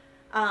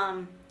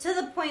 To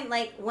the point,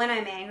 like, when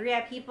I'm angry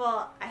at people,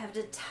 I have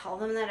to tell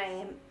them that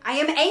I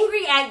am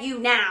angry at you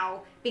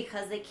now,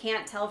 because they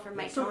can't tell from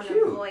my tone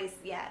of voice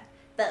yet,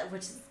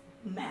 which is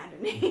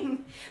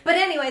maddening. But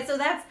anyway, so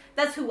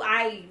that's who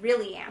I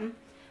really am.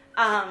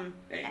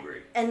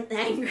 Angry. And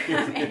angry.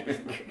 I'm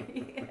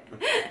angry.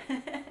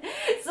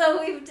 So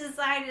we've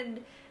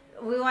decided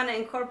we want to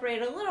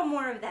incorporate a little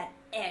more of that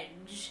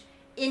edge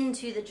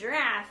into the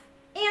giraffe,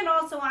 and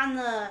also on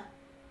the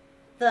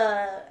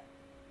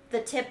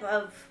tip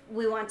of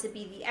we want to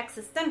be the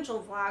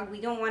existential vlog.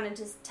 We don't want to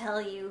just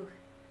tell you,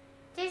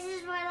 this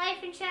is what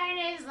life in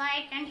China is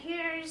like, and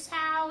here's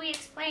how we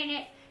explain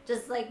it.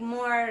 Just like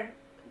more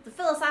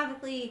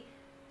philosophically,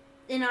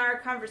 in our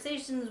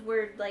conversations,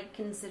 we're like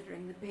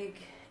considering the big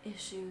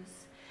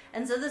issues.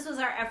 And so this was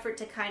our effort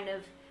to kind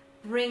of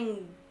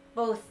bring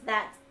both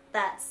that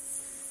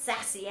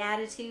sassy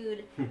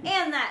attitude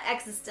and that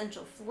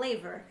existential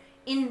flavor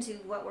into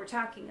what we're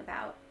talking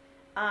about.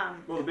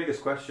 Well, the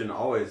biggest question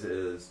always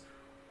is,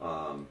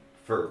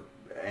 for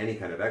any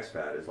kind of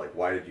expat, is like,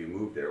 why did you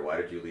move there? Why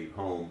did you leave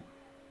home?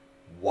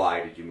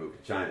 Why did you move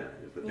to China?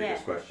 Is the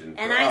biggest question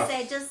for us. And I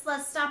say, just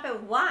let's stop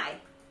at why.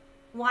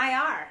 Why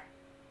are?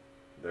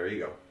 There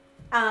you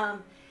go.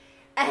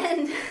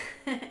 And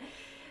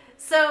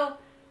so,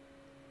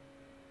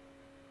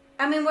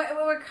 I mean,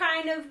 we're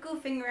kind of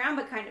goofing around,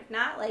 but kind of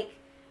not. Like,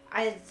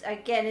 I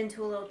get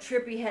into a little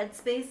trippy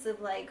headspace of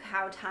like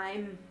how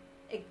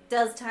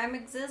does time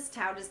exist?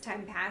 How does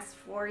time pass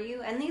for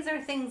you? And these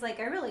are things like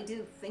I really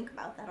do think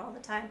about that all the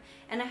time.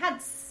 And I had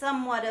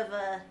somewhat of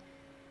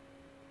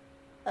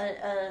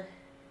a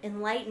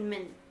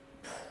enlightenment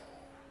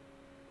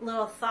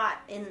little thought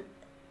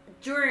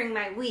during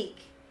my week,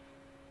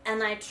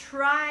 and I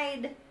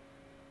tried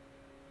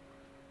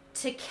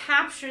to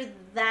capture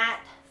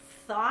that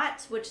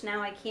thought, which now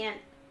I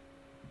can't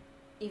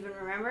even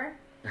remember.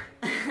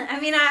 I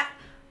mean,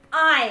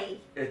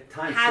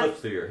 time slips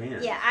through your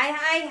hands. Yeah,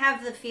 I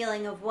have the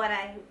feeling of what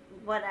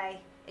I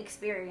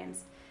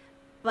experienced,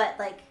 but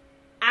like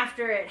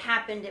after it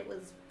happened, it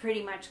was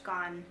pretty much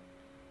gone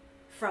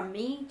from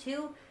me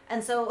too.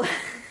 And so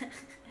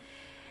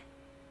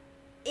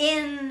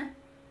in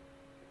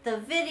the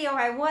video,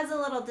 I was a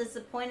little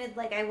disappointed,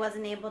 like I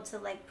wasn't able to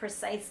like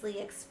precisely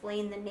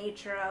explain the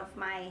nature of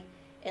my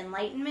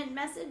enlightenment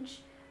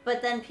message.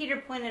 But then Peter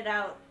pointed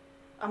out,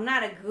 I'm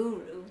not a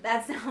guru.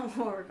 That's not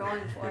what we're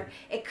going for.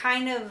 It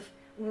kind of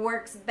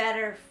works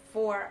better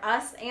for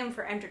us and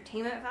for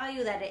entertainment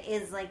value that it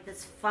is like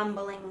this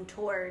fumbling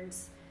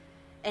towards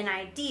an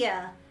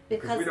idea,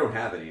 because we don't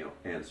have any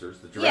answers.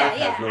 The giraffe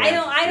has no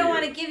answers. I don't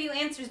want to give you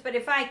answers, but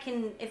if I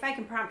can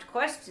prompt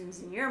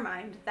questions in your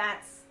mind,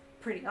 that's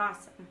pretty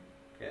awesome.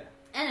 Yeah.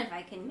 And if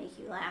I can make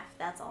you laugh,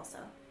 that's also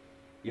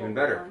even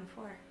better. Going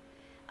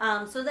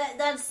for. So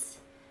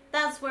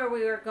that's where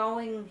we were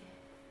going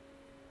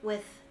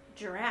with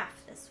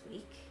Giraffe this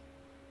week.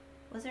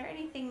 Was there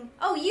anything?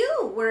 Oh,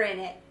 you were in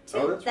it too.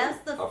 Oh, that's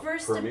right. The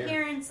first premiere.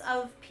 Appearance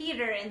of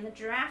Peter in the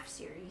Giraffe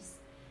series.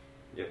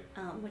 Yep.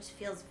 Which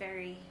feels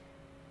very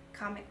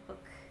comic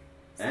book.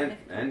 And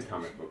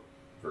comic book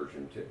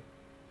version too.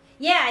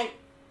 Yeah,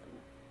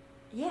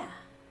 Yeah,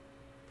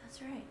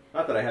 that's right.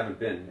 Not that I haven't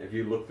been. If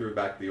you look through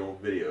back the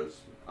old videos,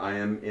 I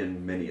am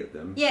in many of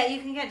them. Yeah,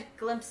 you can get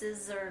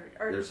glimpses or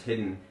there's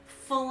hidden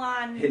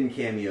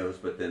cameos,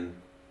 but then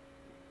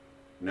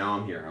now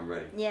I'm here. I'm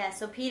ready. Yeah,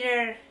 so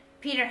Peter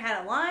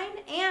had a line,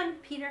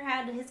 and Peter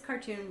had his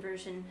cartoon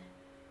version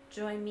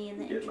join me in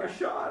the intro. Get my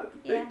shot at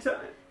the big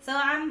time. So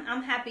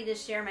I'm happy to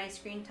share my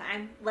screen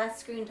time. Less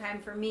screen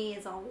time for me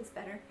is always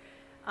better.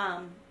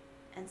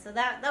 And so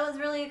that was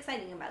really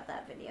exciting about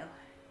that video.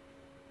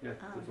 Yeah,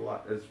 there's a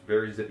lot. It's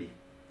very zippy.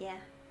 Yeah.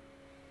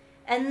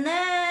 And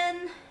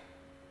then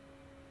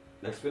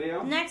next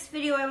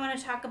video I want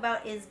to talk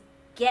about is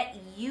Get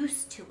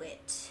Used to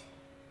It.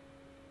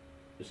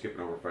 You're skipping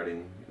over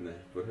fighting in the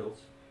foothills?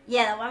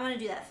 Yeah, I want to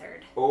do that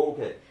third.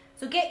 Okay.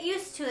 So Get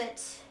Used to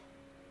It,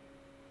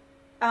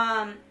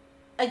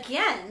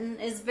 again,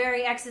 is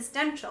very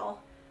existential.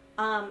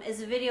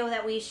 Is a video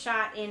that we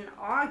shot in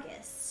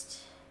August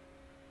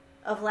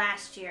of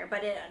last year,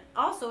 but it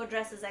also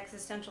addresses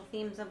existential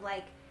themes of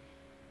like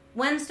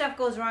when stuff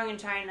goes wrong in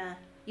China,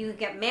 you can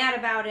get mad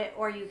about it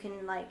or you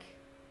can like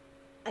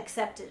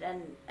accept it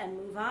and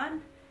move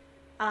on.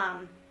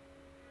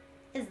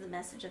 Is the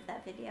message of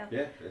that video.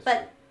 Yeah.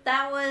 But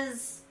that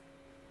was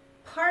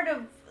part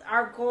of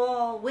our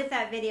goal with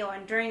that video,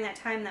 and during that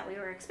time that we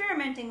were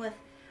experimenting with,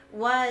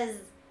 was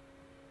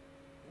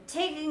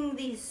taking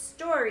these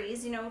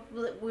stories, you know,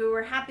 we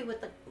were happy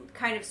with the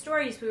kind of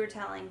stories we were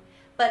telling,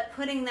 but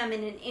putting them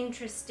in an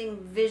interesting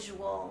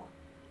visual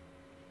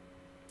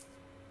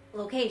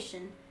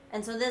location.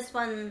 And so this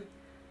one,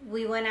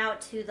 we went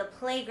out to the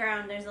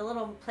playground. There's a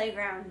little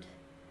playground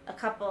a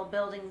couple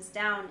buildings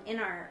down in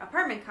our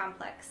apartment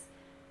complex.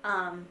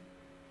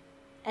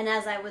 And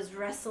as I was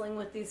wrestling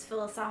with these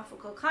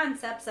philosophical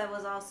concepts, I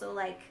was also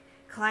like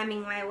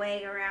climbing my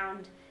way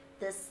around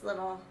this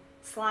little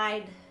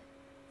slide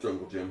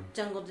jungle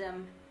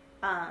gym,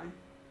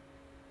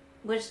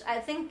 which I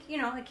think, you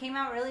know, it came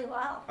out really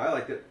well. I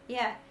liked it.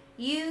 Yeah.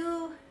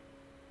 You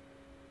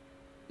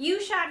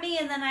shot me,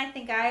 and then I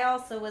think I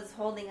also was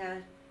holding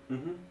a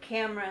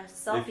camera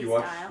selfie. If you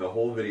watch style. the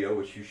whole video,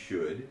 which you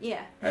should,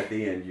 yeah, at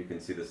the end you can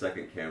see the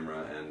second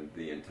camera and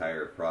the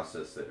entire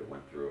process that it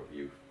went through of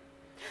you.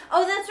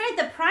 Oh, that's right.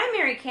 The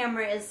primary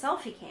camera is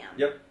selfie cam.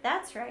 Yep.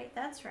 That's right.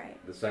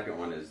 The second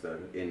one is the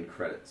end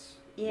credits.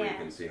 Yeah. Where you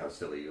can see how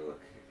silly you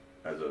look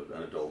as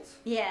an adult.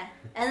 Yeah.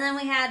 And then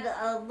we had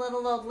a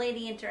little old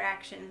lady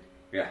interaction.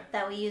 Yeah.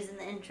 That we used in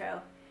the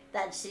intro.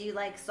 That she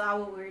like saw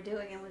what we were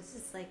doing and was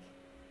just like,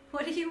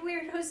 "What are you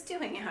weirdos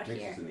doing out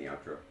here?" She's in the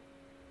outro.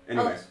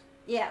 Anyways. Oh,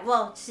 yeah.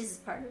 Well, she's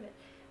part of it.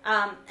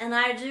 And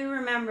I do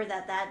remember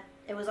that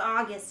it was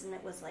August and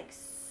it was like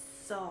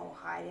so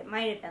hot. It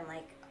might have been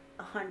like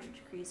 100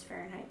 degrees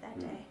Fahrenheit that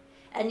day.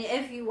 And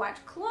if you watch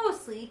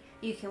closely,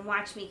 you can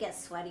watch me get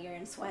sweatier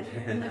and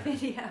sweatier in the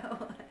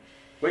video.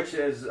 Which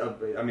is,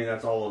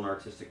 that's all an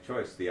artistic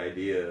choice. The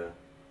idea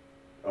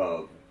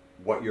of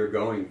what you're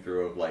going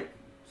through of like,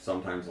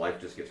 sometimes life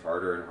just gets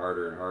harder and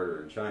harder and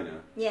harder in China.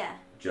 Yeah.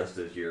 Just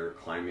as you're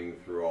climbing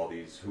through all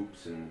these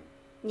hoops and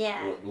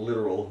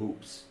literal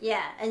hoops.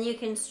 Yeah, and you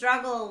can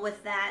struggle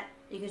with that.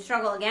 You can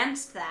struggle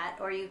against that,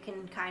 or you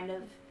can kind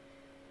of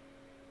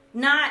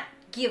not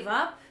give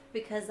up,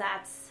 because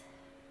that's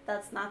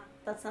not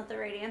the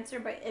right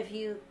answer. But if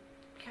you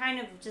kind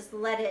of just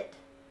let it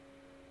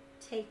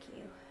take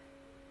you,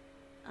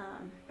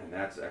 and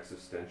that's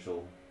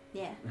existential.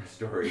 Yeah.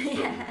 Stories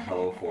from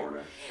Hello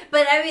Foreigner.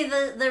 But I mean,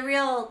 the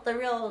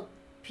real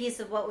piece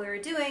of what we were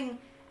doing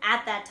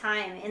at that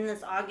time in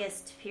this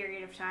August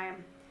period of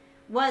time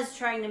was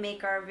trying to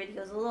make our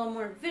videos a little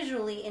more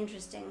visually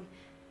interesting,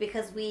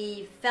 because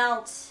we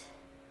felt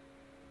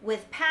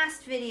with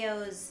past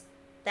videos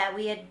that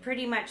we had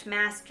pretty much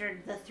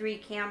mastered the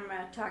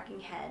 3-camera talking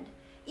head.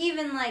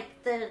 Even like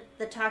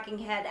the talking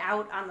head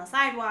out on the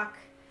sidewalk,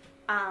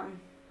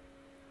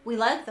 we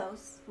liked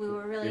those. We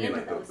were really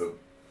into those.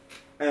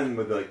 And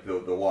with like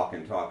the walk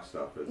and talk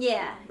stuff.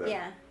 Yeah.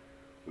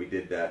 We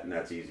did that, and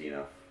that's easy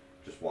enough.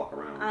 Just walk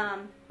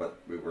around. But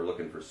we were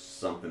looking for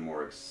something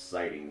more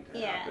exciting to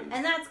happen. Yeah,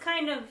 and that's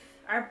kind of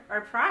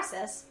our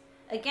process.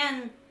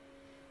 Again,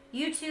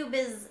 YouTube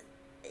is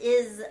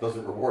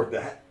doesn't reward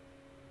that.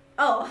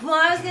 Oh, well,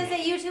 I was going to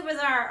say YouTube is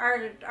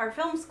our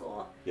film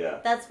school. Yeah.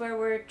 That's where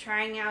we're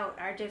trying out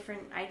our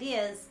different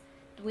ideas.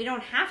 We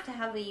don't have to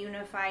have a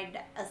unified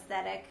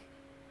aesthetic,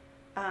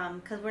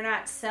 because we're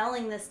not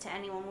selling this to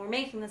anyone. We're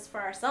making this for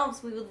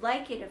ourselves. We would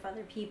like it if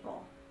other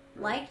people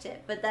liked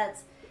it. But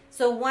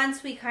so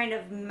once we kind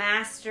of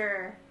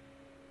master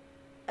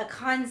a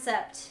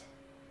concept,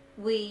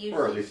 we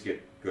usually... Or at least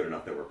get good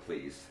enough that we're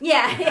pleased.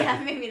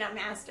 Yeah, maybe not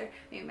master.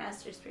 Maybe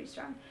master is pretty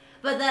strong.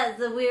 But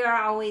we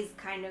are always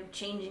kind of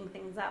changing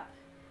things up.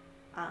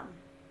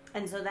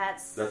 And so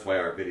that's why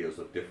our videos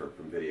look different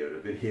from video to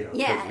video.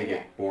 Yeah, because we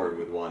get bored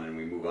with one and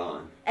we move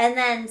on. And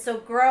then, so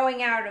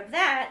growing out of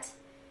that,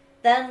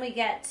 then we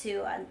get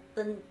to...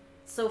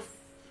 So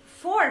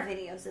 4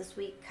 videos this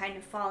week kind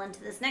of fall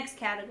into this next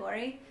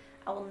category.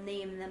 I will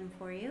name them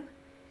for you.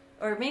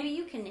 Or maybe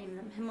you can name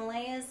them.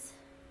 Himalayas?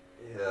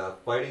 Yeah,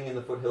 fighting in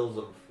the foothills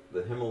of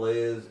the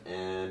Himalayas,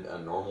 and a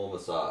normal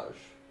massage.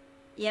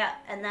 Yeah,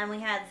 and then we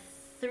had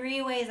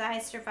 3 ways I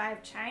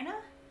survived China.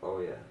 Oh,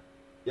 yeah.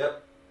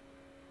 Yep.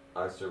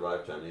 I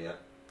survived China, yeah.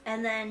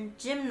 And then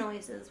gym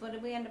noises. What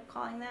did we end up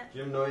calling that?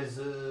 Gym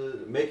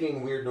noises,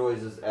 making weird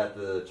noises at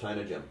the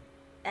China gym.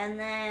 And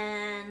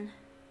then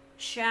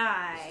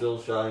shy.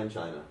 Still shy in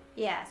China.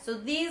 Yeah, so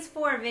these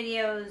 4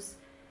 videos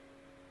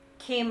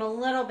came a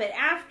little bit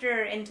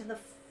after, into the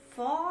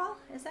fall,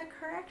 is that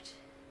correct?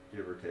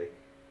 Give or take.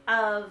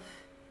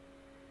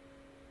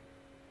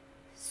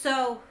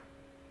 So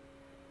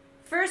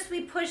first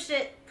we pushed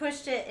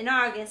it in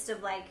August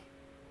of like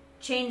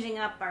changing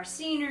up our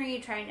scenery,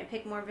 trying to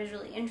pick more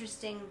visually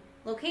interesting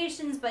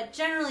locations, but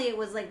generally it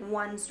was like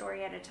 1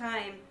 story at a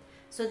time.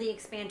 So the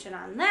expansion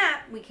on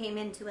that we came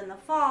into in the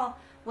fall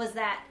was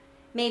that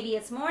maybe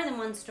it's more than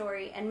 1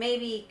 story, and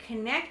maybe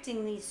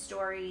connecting these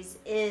stories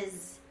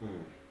is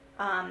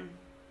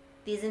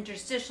these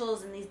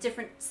interstitials and these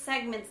different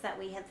segments that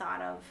we had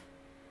thought of.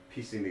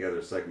 Piecing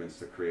together segments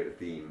to create a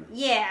theme.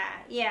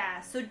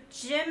 Yeah. So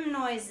gym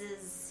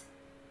noises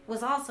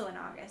was also in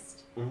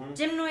August. Mm-hmm.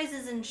 Gym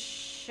noises and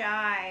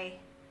shy,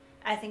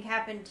 I think,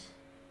 happened.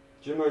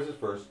 Gym noises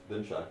first,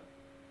 then shy.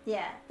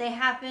 Yeah, they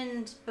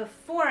happened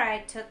before I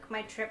took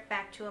my trip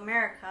back to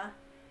America,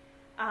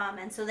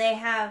 and so they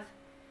have.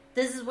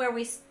 This is where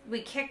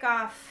we kick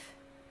off.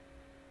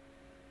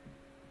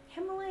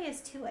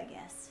 Himalayas too, I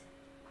guess.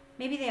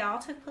 Maybe they all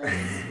took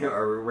place.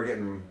 Or we're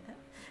getting.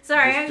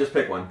 Sorry, just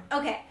pick one.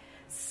 Okay,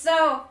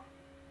 so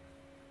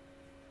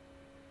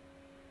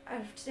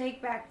I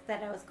take back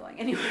that I was going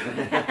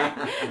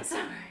anywhere.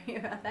 Sorry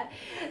about that.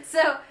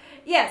 So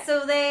yeah,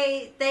 so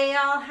they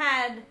all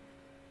had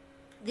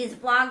these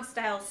vlog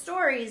style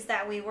stories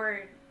that we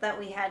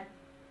had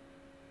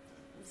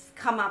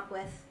come up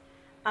with,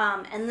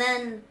 and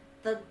then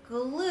the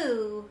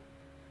glue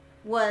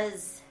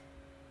was,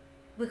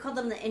 we called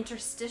them the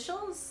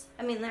interstitials.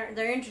 I mean, they're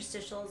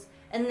interstitials,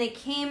 and they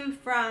came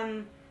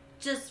from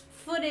just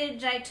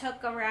footage I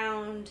took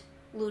around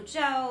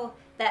Luzhou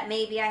that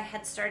maybe I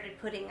had started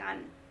putting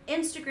on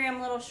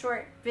Instagram, little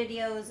short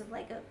videos of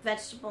like a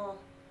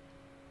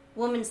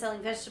woman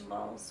selling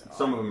vegetables.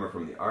 Some of them are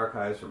from the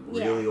archives, from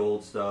really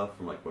old stuff,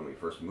 from like when we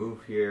first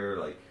moved here,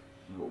 like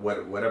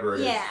whatever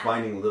it is,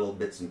 finding little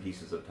bits and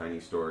pieces of tiny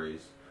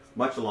stories,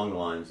 much along the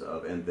lines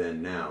of And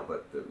Then Now,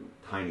 but the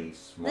tiny,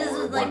 smaller this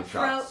is one like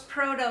shots.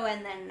 proto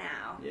And Then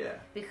Now. Yeah.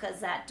 Because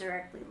that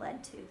directly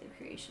led to the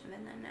creation of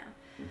And Then Now.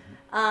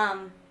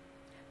 Mm-hmm.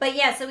 But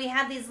yeah, so we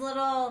had these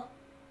little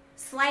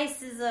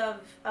slices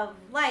of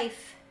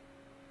life,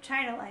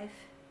 China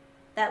life,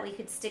 that we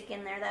could stick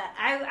in there that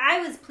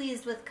I was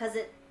pleased with, because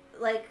it,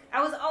 like,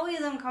 I was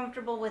always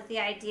uncomfortable with the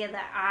idea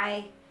that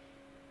I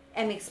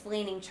am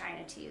explaining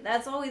China to you.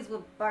 That's always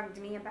what bugged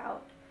me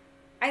about.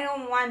 I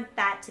don't want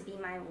that to be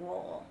my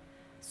role.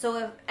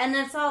 So and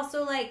it's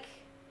also like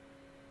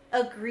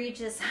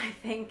egregious, I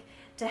think,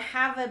 to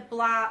have a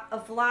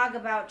vlog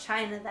about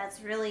China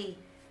that's really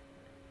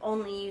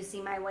only you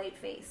see my white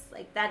face.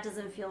 Like, that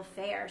doesn't feel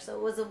fair. So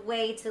it was a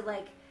way to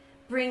like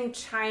bring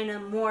China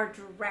more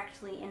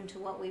directly into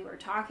what we were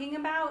talking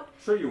about.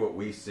 Show you what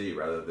we see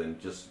rather than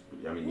just,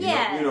 I mean, you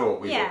know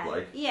what we look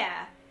like.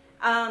 Yeah.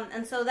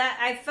 And so that,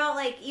 I felt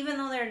like, even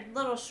though they're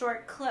little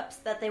short clips,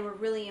 that they were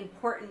really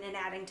important in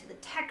adding to the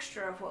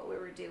texture of what we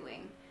were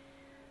doing.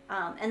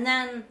 And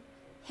then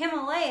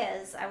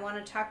Himalayas, I want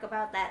to talk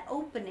about that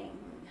opening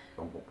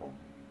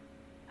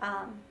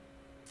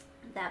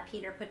that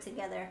Peter put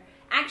together.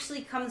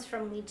 Actually comes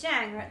from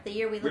Lijiang, right? The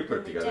year we lived in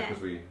Lijiang. We put it together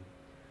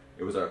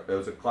because it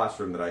was a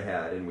classroom that I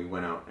had, and we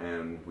went out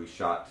and we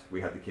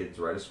had the kids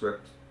write a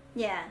script.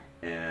 Yeah.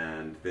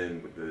 And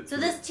then with the... So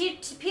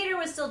Peter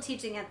was still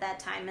teaching at that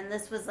time, and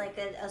this was like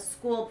a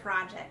school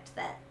project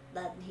that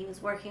he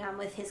was working on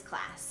with his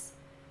class.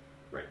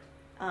 Right.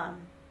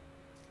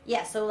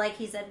 Yeah, so like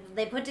he said,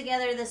 they put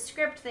together this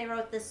script, they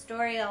wrote this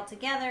story all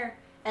together,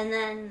 and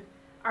then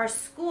our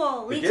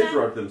school... The kids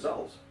wrote it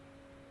themselves.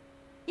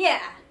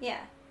 Yeah.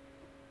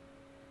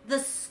 The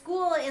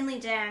school in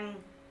Lijiang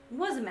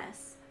was a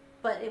mess,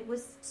 but it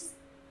was just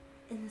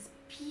in this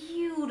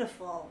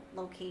beautiful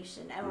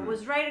location, and it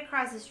was right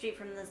across the street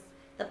from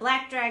the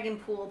Black Dragon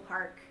Pool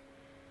Park.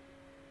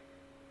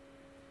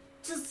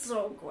 Just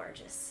so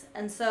gorgeous.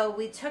 And so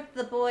we took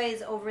the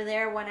boys over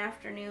there one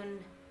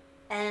afternoon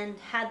and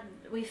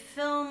we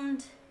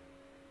filmed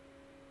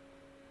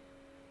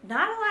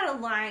not a lot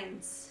of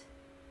lines.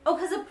 Oh,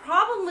 because the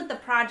problem with the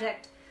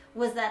project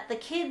was that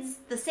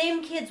the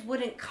same kids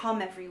wouldn't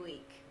come every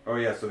week. Oh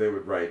yeah, so they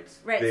would write.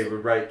 They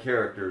would write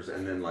characters,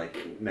 and then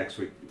like next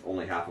week,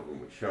 only half of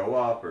them would show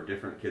up, or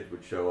different kids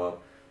would show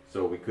up.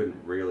 So we couldn't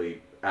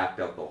really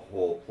act out the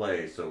whole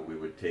play. So we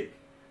would take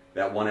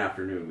that one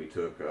afternoon. We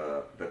took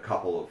the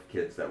couple of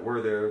kids that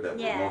were there that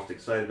were most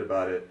excited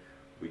about it.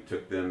 We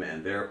took them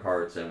and their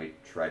parts, and we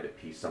tried to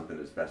piece something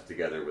as best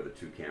together with a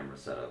 2-camera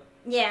setup.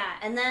 Yeah,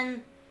 and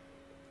then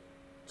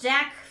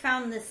Jack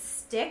found this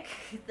stick.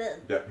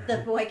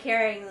 The boy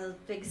carrying the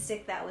big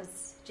stick that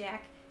was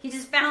Jack. He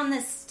just found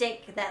this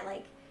stick that,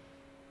 like,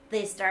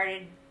 they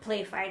started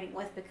play fighting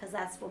with, because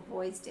that's what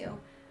boys do.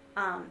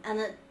 And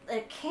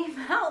it came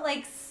out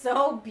like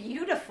so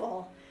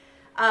beautiful.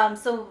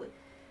 So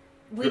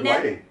we Good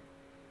lighting.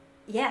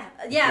 Yeah.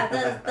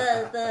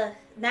 The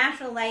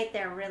natural light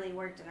there really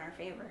worked in our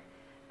favor.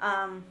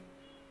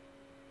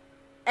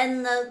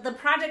 And the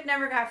project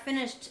never got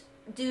finished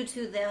due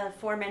to the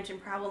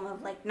aforementioned problem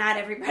of, like, not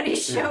everybody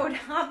showed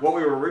up. What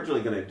we were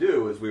originally going to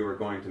do is we were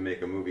going to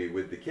make a movie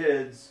with the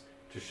kids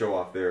to show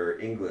off their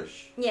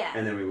English. Yeah.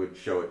 And then we would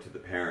show it to the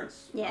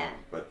parents. Yeah.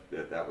 But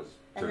that was...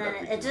 And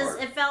then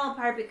it fell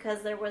apart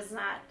because there was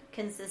not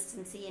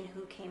consistency in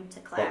who came to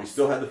class. But we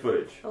still had the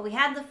footage. But we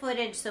had the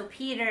footage, so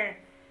Peter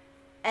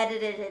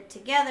edited it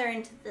together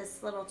into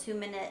this little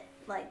 2-minute,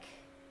 like...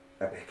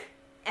 Epic.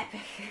 And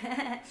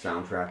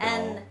Soundtrack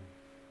and all.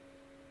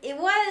 It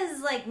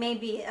was, like,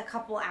 maybe a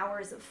couple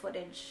hours of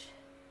footage.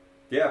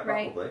 Yeah,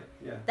 probably. Right?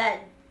 Yeah. That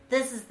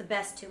this is the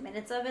best 2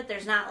 minutes of it.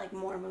 There's not, like,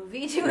 more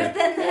movie to it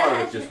than that. A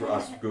lot of it's just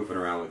us goofing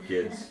around with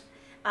kids.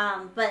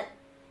 But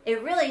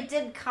it really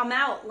did come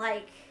out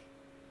like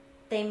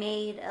they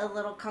made a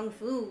little kung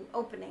fu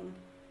opening.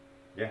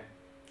 Yeah.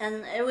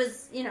 And it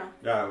was, you know...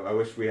 Yeah, I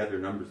wish we had their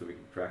numbers so we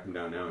could track them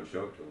down now and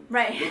show it to them.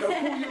 Right. Look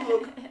how cool you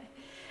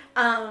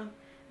look.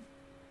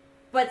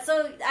 But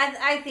so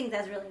I think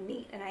that's really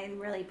neat, and I'm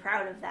really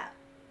proud of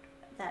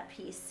that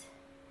piece.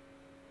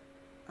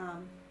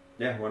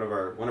 Yeah, one of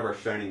our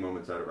shining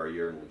moments out of our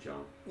year in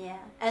Lechon. Yeah,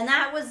 and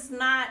that was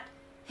not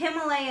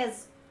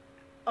Himalayas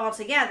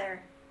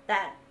altogether.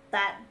 That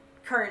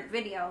current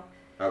video.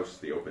 That was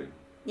just the opening.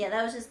 Yeah,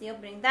 that was just the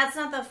opening. That's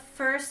not the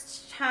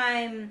first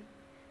time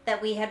that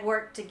we had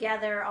worked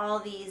together. All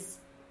these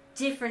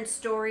different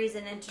stories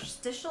and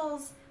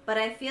interstitials, but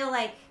I feel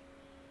like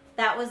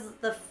that was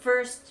the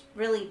first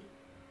really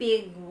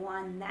big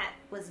one that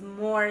was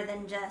more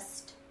than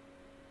just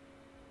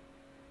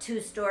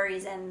 2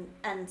 stories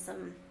and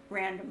some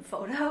random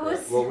photos.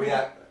 Right.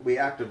 Well, we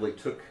actively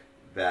took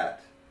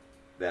that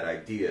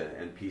idea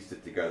and pieced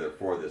it together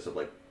for this. Of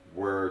like,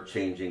 we're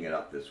changing it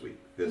up this week.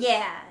 This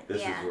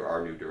is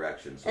our new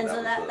direction. So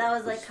that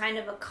was like kind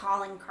of a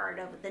calling card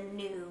of the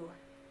new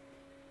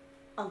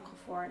Uncle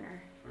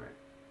Foreigner. Right.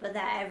 But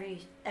that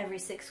every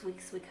 6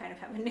 weeks we kind of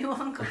have a new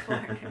Uncle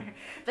Foreigner.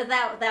 But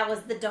that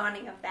was the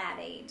dawning of that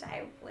age,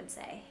 I would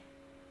say.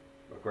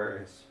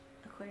 Aquarius.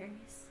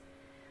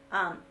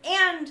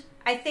 And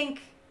I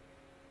think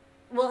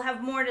we'll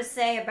have more to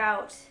say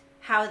about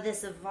how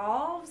this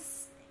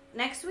evolves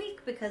next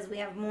week, because we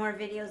have more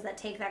videos that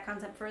take that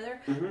concept further.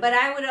 Mm-hmm. But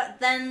I would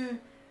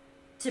then,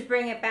 to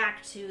bring it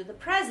back to the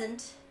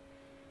present,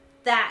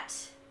 that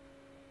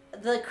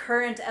the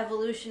current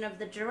evolution of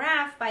the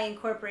giraffe, by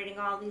incorporating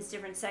all these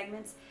different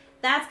segments,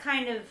 that's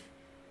kind of...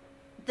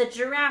 The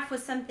giraffe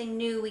was something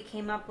new we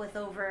came up with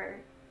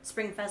over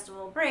Spring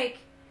Festival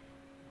break.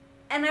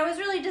 And I was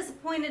really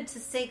disappointed to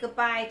say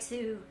goodbye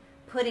to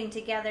putting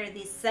together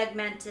these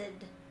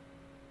segmented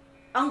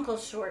Uncle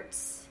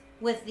shorts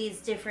with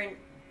these different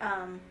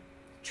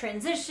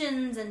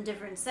transitions and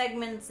different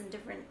segments and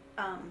different...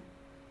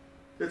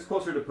 It's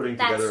closer to putting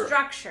that together...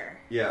 structure.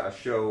 Yeah, a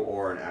show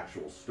or an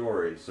actual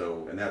story.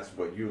 So, and that's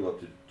what you love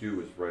to do,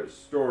 is write a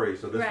story.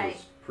 So this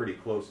was pretty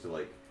close to,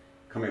 like,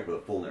 coming up with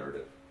a full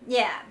narrative.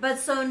 Yeah, but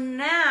so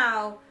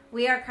now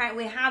we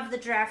have the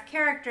giraffe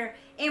character,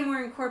 and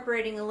we're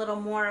incorporating a little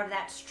more of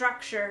that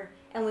structure,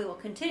 and we will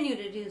continue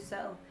to do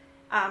so,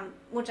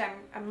 which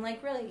I'm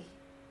like really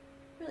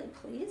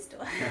pleased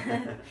with.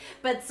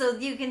 But so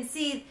you can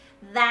see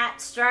that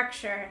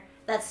structure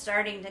that's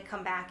starting to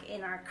come back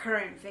in our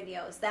current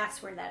videos.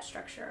 That's where that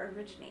structure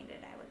originated,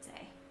 I would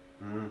say.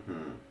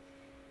 Mm-hmm.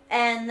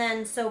 And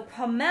then so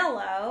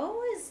Pomelo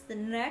is the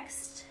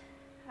next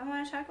I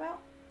want to talk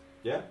about.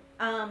 Yeah.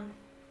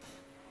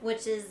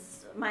 Which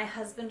is My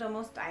Husband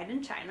Almost Died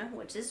in China,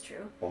 which is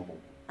true. Boom,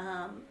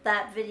 boom.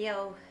 That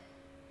video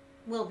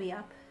will be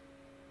up.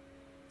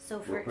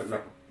 So we're putting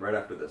up right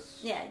after this.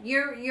 Yeah,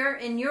 you're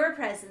in your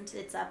present,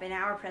 it's up. In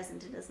our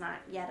present, it is not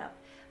yet up.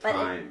 But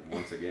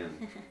once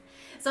again.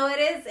 So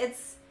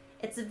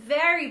it's a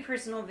very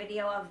personal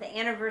video of the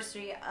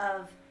anniversary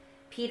of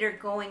Peter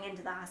going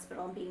into the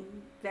hospital and being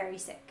very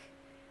sick.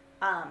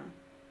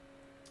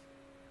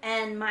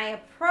 And my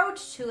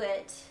approach to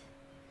it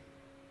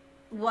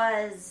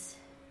was,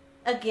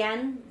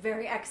 again,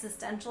 very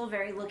existential,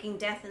 very looking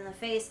death in the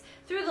face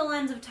through the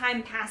lens of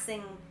time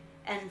passing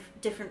and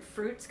different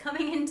fruits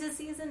coming into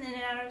season, in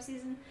and out of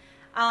season.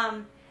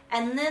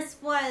 And this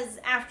was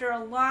after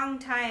a long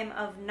time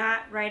of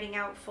not writing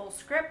out full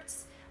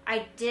scripts.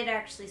 I did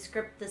actually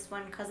script this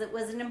one because it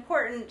was an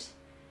important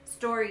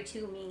story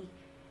to me.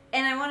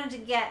 And I wanted to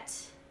get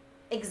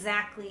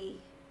exactly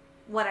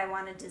what I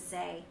wanted to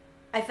say.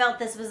 I felt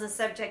this was a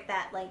subject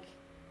that, like,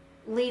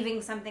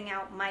 leaving something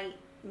out might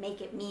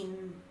make it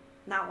mean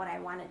not what I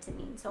want it to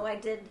mean. So I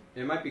did...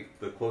 It might be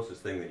the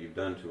closest thing that you've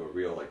done to a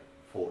real, like,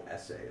 full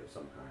essay of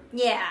some kind.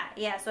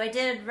 Yeah. So I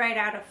did write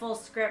out a full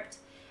script,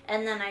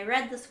 and then I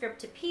read the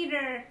script to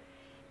Peter,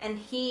 and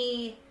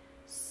he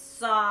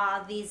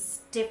saw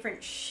these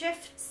different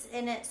shifts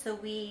in it, so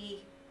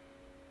we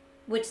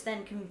which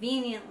then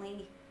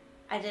conveniently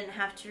I didn't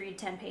have to read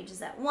 10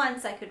 pages at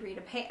once. I could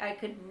read I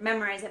could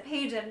memorize a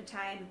page at a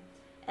time,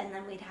 and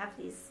then we'd have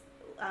these.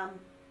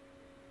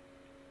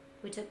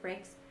 We took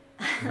breaks.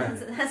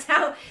 that's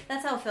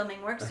how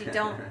filming works.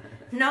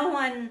 No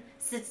one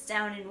sits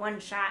down in one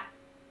shot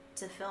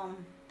to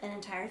film an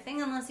entire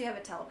thing unless you have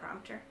a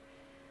teleprompter.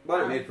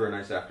 But it made for a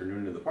nice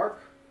afternoon in the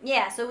park.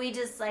 Yeah, so we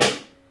just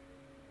like,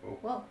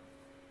 whoa,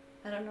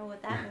 I don't know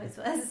what that noise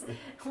was.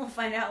 We'll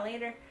find out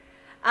later.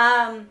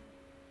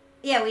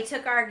 Yeah, we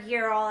took our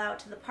gear all out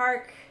to the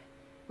park.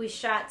 We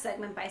shot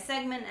segment by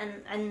segment,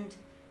 and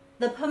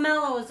the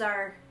pomelos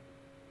are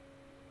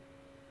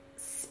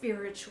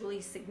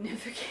spiritually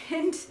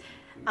significant.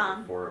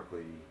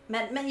 Metaphorically.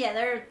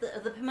 Yeah,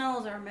 the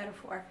pomelos are a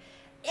metaphor.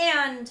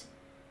 And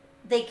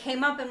they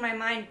came up in my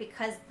mind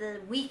because the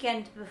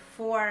weekend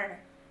before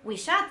we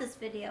shot this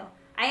video,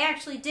 I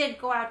actually did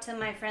go out to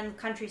my friend's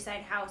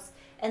countryside house,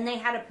 and they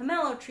had a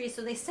pomelo tree,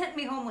 so they sent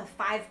me home with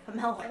 5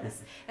 pomelos.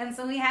 And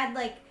so we had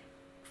like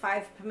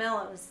 5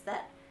 pomelos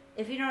that,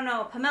 if you don't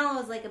know, a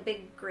pomelo is like a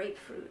big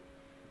grapefruit.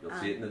 You'll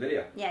see it in the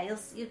video. Yeah,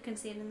 you can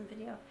see it in the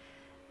video.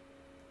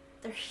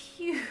 They're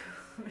huge.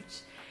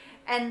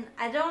 And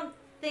I don't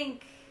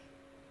think...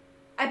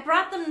 I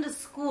brought them to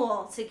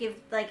school to give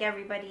like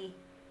everybody,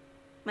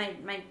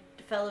 my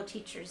fellow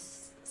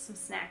teachers, some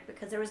snack,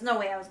 because there was no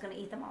way I was going to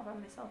eat them all by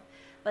myself.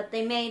 But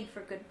they made for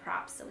good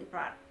props, so we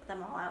brought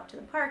them all out to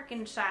the park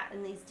and shot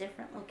in these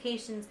different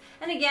locations.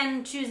 And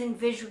again, choosing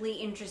visually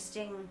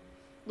interesting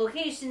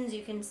locations.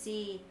 You can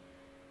see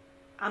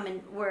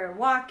we're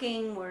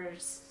walking, we're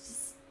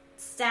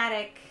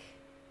static.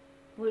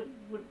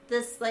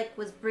 This like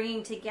was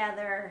bringing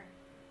together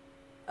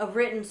a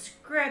written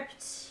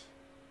script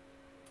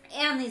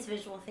and these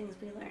visual things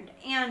we learned,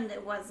 and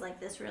it was like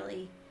this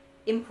really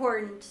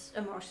important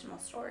emotional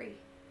story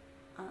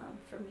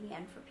for me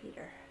and for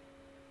Peter.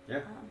 Yeah,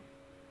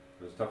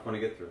 it was a tough one to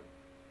get through.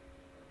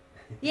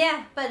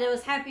 Yeah, but it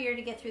was happier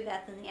to get through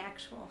that than the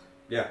actual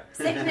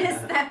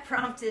sickness that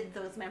prompted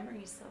those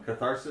memories. So.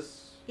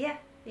 Catharsis. Yeah.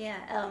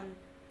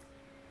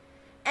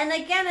 And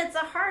again, it's a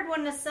hard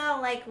one to sell.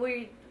 Like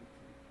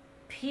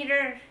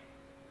Peter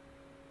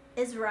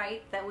is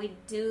right that we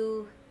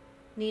do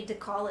need to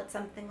call it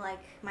something like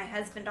 "My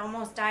husband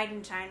almost died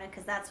in China,"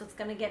 because that's what's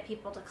going to get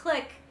people to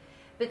click.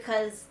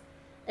 Because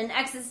an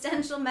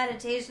existential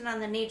meditation on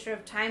the nature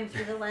of time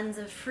through the lens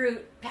of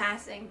fruit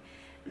passing,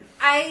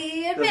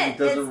 I admit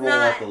doesn't roll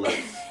off the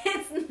lips.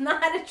 It's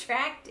not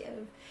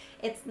attractive.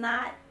 It's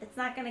not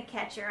going to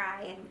catch your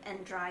eye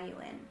and draw you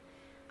in.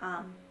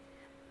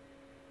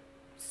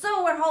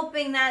 So we're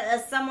hoping that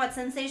a somewhat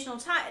sensational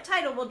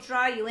title will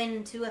draw you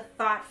into a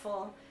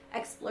thoughtful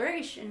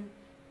exploration,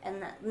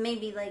 and that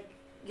maybe like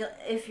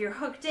if you're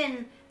hooked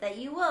in, that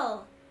you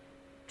will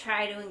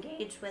try to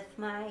engage with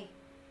my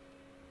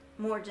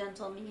more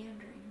gentle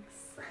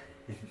meanderings.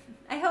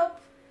 I hope.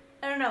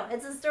 I don't know.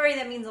 It's a story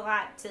that means a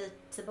lot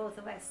to both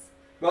of us.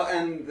 Well,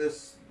 and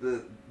this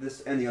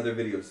and the other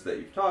videos that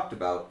you've talked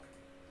about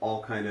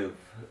all kind of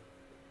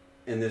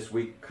in this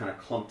week kind of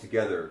clumped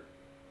together,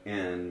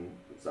 and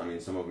I mean,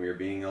 some of them you're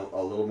being a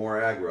little more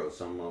aggro,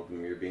 some of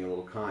them you're being a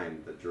little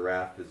kind. The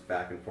giraffe is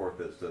back and forth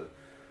as to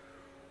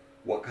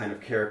what kind of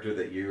character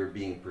that you're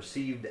being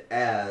perceived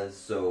as.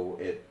 So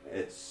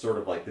it's sort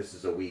of like this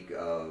is a week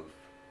of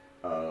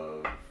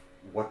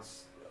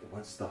what's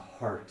the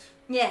heart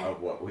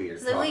of what we are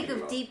talking about. It's a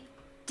week of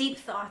deep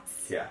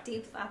thoughts. Yeah.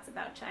 Deep thoughts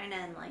about China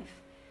and life.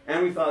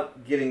 And we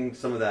thought getting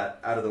some of that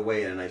out of the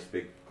way in a nice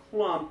big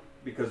clump,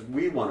 because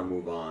we want to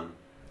move on.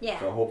 Yeah.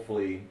 So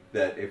hopefully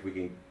that if we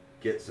can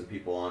get some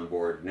people on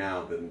board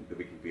now, then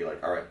we can be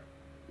like, all right,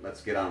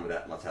 let's get on with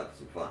that and let's have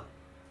some fun.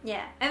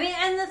 Yeah. I mean,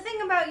 and the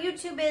thing about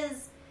YouTube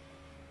is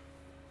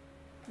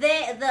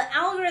the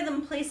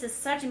algorithm places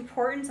such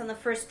importance on the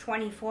first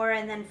 24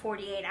 and then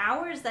 48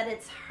 hours that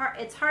it's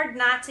hard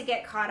not to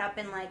get caught up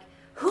in like,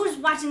 who's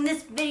watching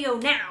this video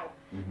now?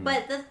 Mm-hmm.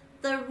 But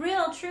the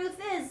real truth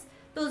is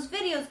those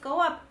videos go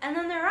up and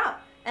then they're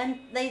up, and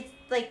they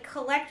like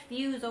collect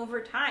views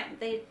over time.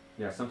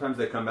 Sometimes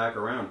they come back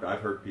around.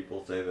 I've heard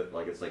people say that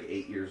like it's like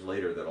 8 years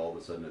later that all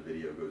of a sudden a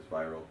video goes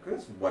viral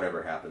because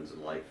whatever happens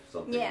in life,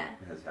 something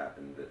has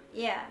happened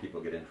that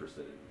people get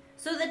interested in.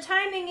 So the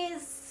timing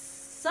is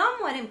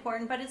somewhat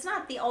important, but it's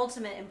not the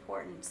ultimate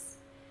importance.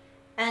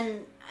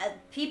 And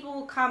people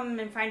will come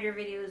and find your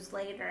videos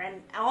later,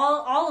 and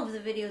all of the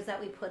videos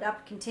that we put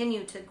up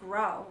continue to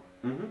grow.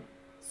 Mm-hmm.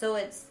 So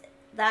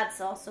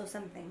that's also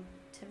something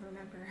to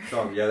remember.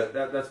 So yeah,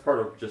 that's part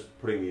of just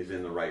putting these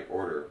in the right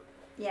order.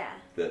 Yeah.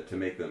 That to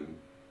make them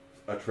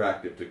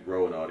attractive to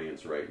grow an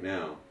audience right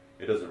now,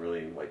 it doesn't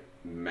really like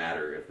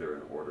matter if they're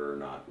in order or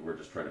not. We're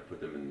just trying to put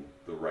them in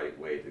the right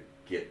way to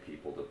get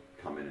people to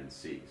come in and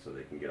see, so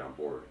they can get on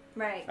board.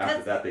 Right.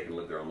 After that, they can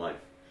live their own life.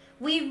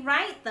 We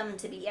write them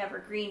to be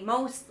evergreen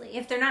mostly.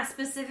 If they're not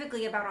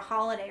specifically about a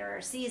holiday or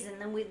a season,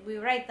 then we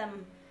write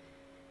them.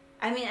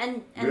 I mean,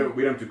 and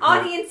we don't do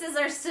audiences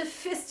are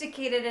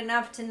sophisticated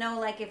enough to know,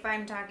 like, if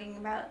I'm talking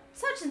about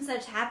such and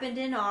such happened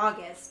in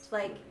August,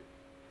 like,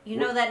 You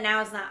know that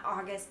now is not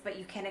August, but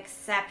you can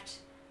accept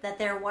that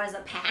there was a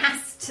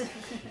past.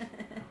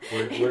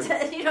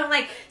 You don't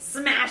like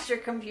smash your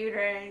computer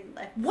and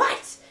like,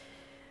 what?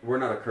 We're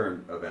not a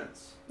current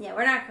events. Yeah,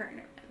 we're not current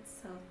events.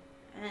 So,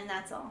 and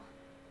that's all.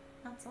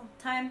 That's all.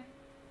 Time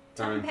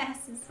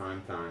passes.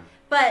 Time.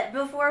 But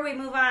before we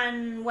move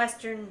on,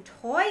 Western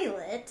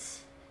Toilet.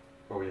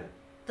 Oh yeah.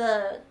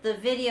 The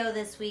video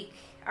this week,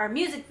 our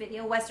music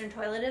video, Western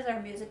Toilet is our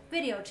music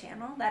video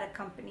channel that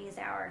accompanies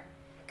our,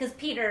 because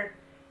Peter,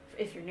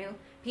 if you're new,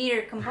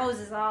 Peter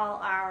composes all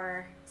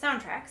our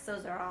soundtracks.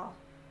 Those are all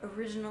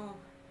original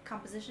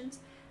compositions.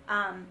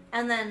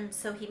 And then,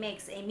 so he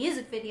makes a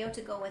music video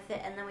to go with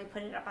it, and then we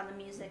put it up on the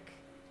music.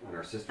 On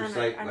our sister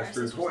site,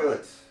 Western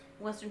Toilet.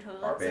 Western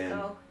Toilet. Our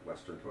band,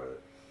 Western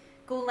Toilet.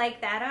 Go like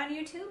that on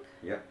YouTube.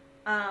 Yep.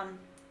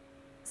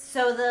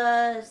 So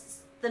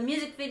the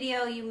music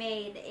video you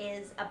made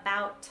is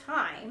about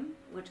time,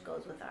 which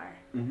goes with our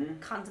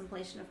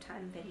contemplation of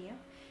time video.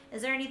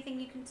 Is there anything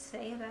you can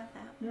say about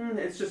that?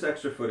 It's just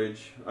extra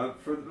footage.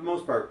 For the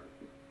most part,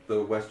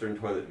 the Western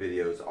Toilet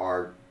videos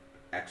are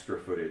extra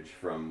footage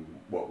from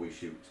what we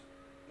shoot.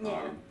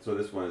 Yeah. So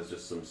this one is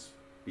just some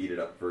speeded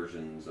up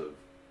versions of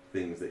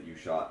things that you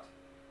shot.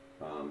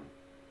 I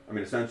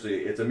mean,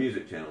 essentially, it's a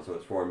music channel, so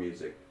it's for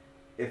music.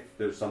 If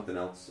there's something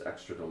else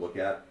extra to look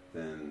at,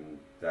 then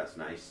that's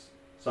nice.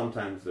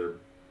 Sometimes there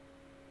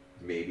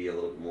may be a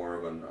little bit more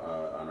of an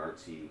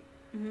artsy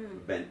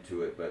bent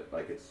to it, but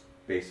like it's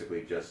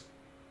basically just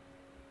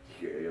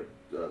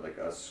like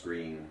a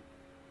screen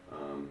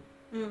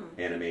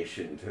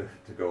animation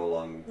to go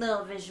along.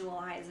 Little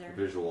visualizer.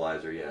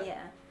 Visualizer, yeah.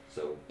 Yeah.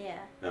 So. Yeah.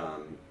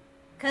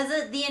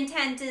 Because the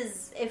intent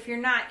is, if you're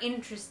not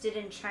interested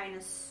in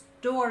China's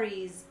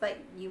stories, but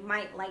you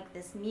might like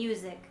this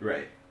music,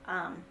 right?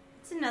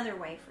 It's another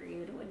way for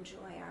you to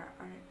enjoy our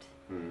art.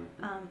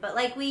 But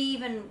like we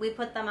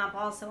put them up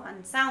also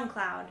on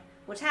SoundCloud,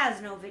 which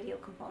has no video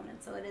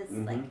component, so it is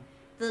like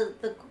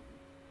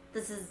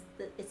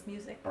it's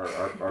music.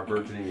 Our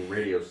burgeoning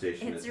radio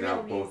station is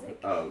now both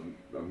music.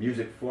 A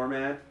music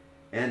format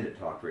and a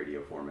talk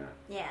radio format.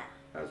 Yeah.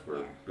 As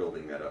we're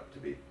building that up to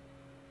be.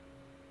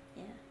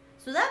 Yeah.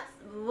 So that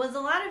was a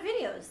lot of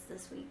videos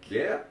this week.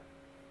 Yeah.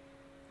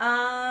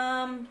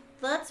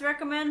 Let's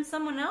recommend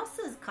someone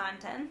else's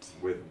content.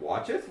 With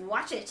Watch It?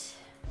 Watch It.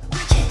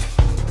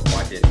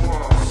 Watch It.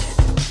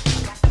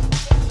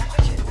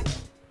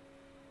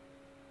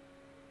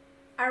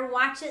 Our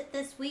Watch It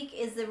this week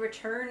is the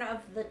return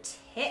of The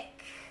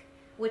Tick,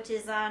 which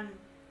is on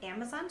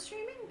Amazon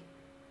streaming.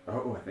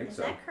 Oh, I think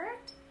so. Is that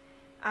correct?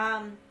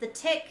 The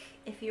Tick,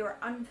 if you are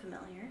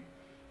unfamiliar,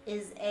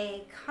 is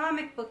a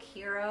comic book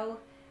hero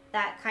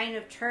that kind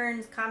of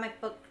turns comic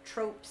book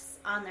tropes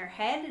on their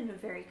head in a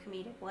very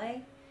comedic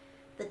way.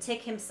 The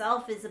Tick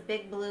himself is a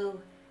big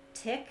blue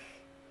tick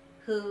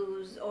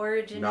whose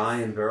origin nigh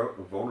and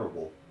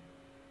vulnerable.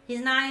 He's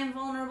nigh and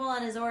vulnerable,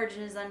 and his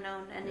origin is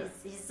unknown. And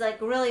he's like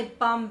really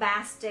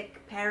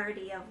bombastic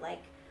parody of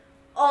like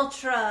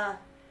ultra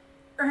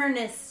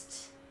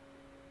earnest.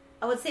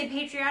 I would say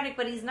patriotic,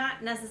 but he's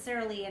not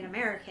necessarily an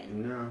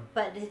American. No.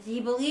 But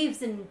he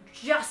believes in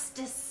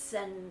justice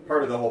and...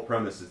 Part of the whole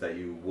premise is that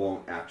you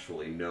won't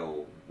actually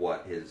know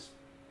what his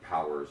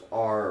powers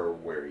are or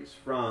where he's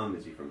from.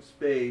 Is he from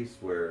space?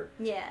 Where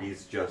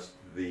he's just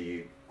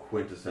the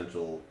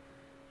quintessential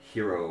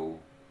hero,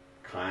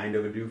 kind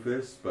of a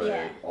doofus,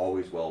 but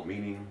always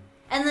well-meaning.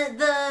 And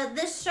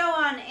this show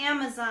on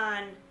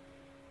Amazon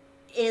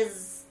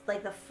is...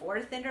 like the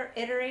fourth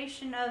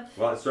iteration of...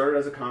 Well, it started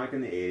as a comic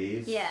in the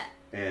 80s. Yeah.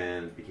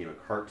 And became a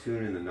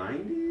cartoon in the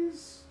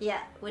 90s.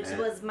 Yeah, which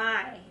was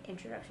my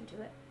introduction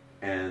to it.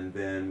 And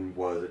then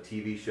was a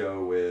TV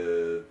show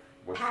with...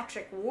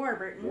 Patrick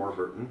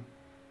Warburton.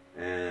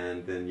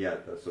 And then,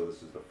 so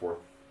this is the fourth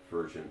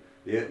version.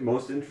 The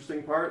most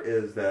interesting part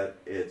is that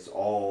it's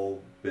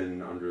all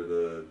been under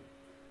the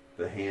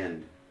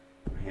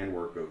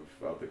handwork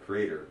of the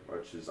creator,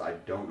 which is, I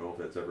don't know if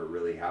that's ever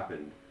really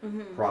happened.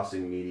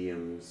 Crossing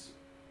mediums.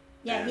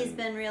 Yeah, he's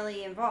been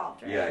really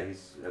involved, right? Yeah,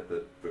 he's at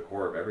the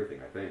core of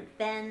everything, I think.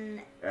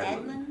 Ben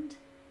Edlund?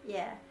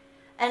 Yeah.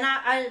 And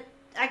I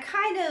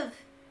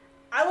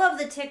love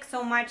The Tick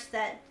so much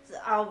that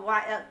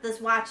this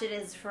Watch It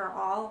is for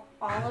all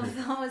of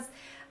those.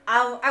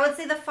 I would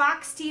say the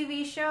Fox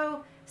TV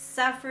show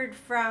suffered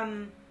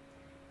from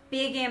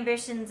big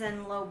ambitions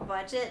and low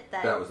budget.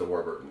 That was the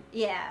Warburton.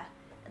 Yeah.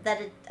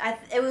 That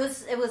it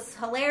was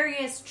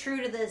hilarious,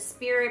 true to the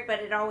spirit, but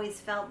it always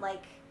felt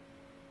like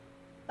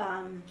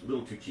a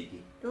little too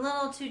cheeky.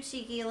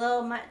 A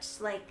little much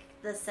like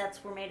the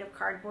sets were made of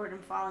cardboard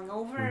and falling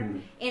over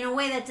in a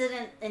way that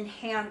didn't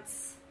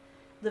enhance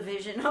the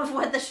vision of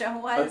what the show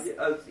was.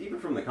 Even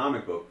from the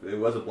comic book, it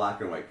was a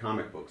black and white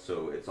comic book,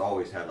 so it's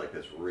always had like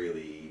this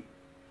really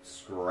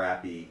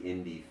scrappy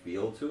indie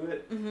feel to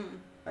it.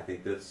 I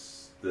think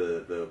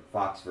the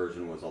Fox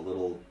version was a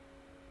little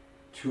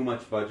too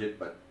much budget,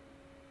 but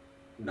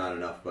not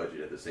enough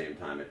budget at the same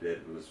time.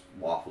 It was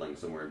waffling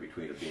somewhere in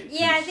between of being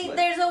Yeah, too I think slick.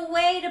 there's a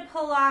way to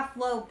pull off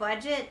low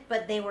budget,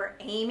 but they were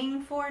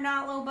aiming for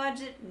not low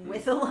budget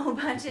with a low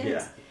budget.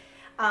 Yeah.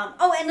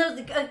 And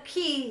a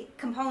key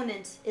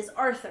component is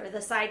Arthur, the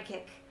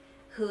sidekick,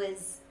 who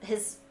is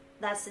his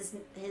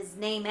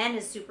name and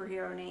his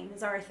superhero name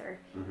is Arthur,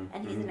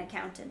 and he's an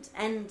accountant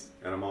and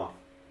I'm off.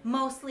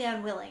 mostly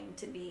unwilling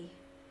to be.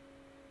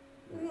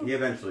 He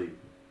eventually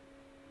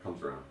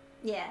comes around.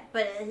 Yeah,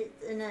 but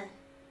in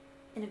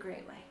a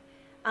great way.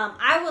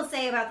 I will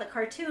say about the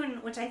cartoon,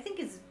 which I think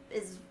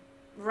is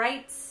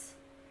rights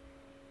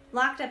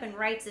locked up in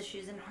rights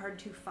issues and hard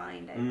to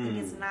find. I think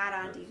it's not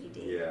on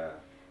DVD.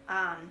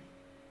 Yeah.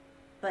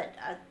 But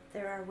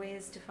there are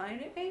ways to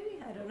find it, maybe?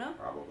 I don't know.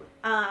 Probably.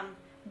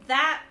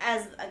 That,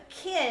 as a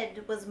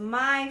kid, was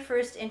my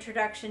first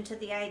introduction to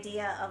the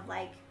idea of,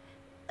 like,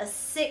 a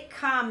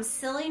sitcom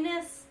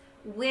silliness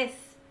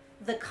with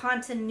the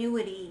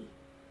continuity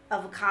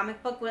of a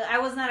comic book. I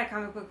was not a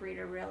comic book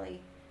reader,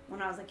 really, when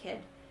I was a kid.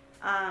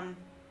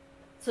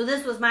 So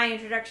this was my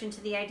introduction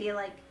to the idea,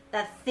 like,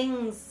 that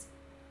things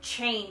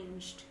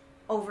changed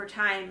over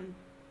time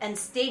and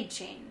stayed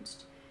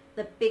changed.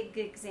 The big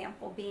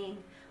example being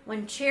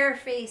when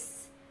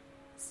Chairface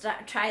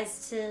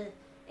tries to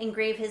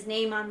engrave his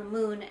name on the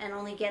moon and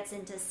only gets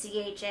into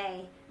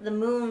CHA, the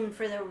moon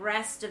for the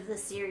rest of the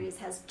series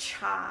has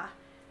Cha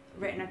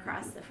written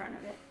across the front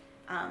of it,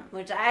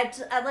 which I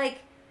like.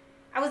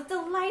 I was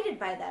delighted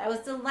by that. I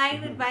was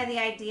delighted by the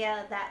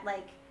idea that,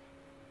 like,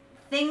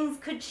 things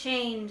could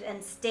change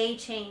and stay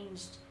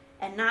changed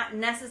and not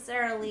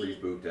necessarily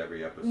reboot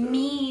every episode.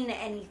 mean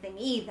anything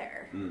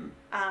either. And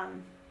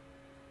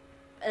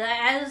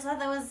I just thought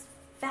that was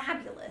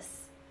fabulous.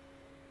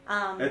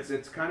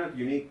 It's kind of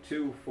unique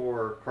too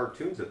for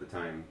cartoons at the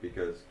time,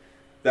 because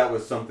that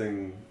was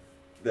something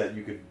that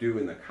you could do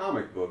in the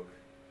comic book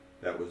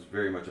that was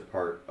very much a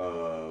part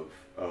of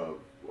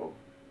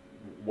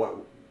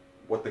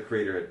what the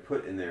creator had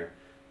put in there.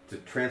 To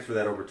transfer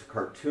that over to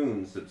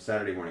cartoons, the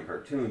Saturday morning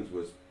cartoons,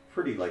 was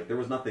pretty, like, there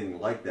was nothing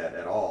like that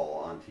at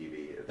all on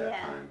TV at that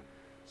time.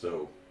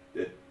 So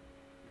it,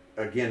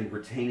 again,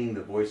 retaining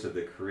the voice of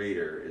the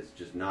creator is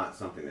just not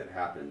something that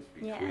happens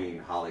between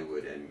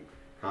Hollywood and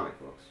comic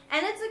books.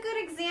 And it's a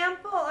good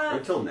example of...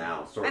 Until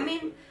now, sort of. I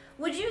mean,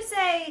 would you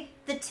say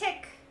The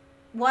Tick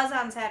was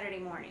on Saturday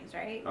mornings,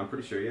 right? I'm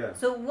pretty sure, yeah.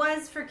 So it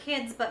was for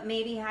kids, but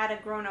maybe had a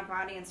grown-up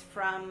audience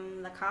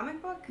from the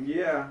comic book?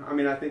 Yeah, I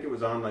mean, I think it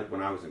was on, like,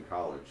 when I was in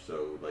college,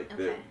 so, like,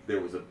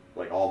 there was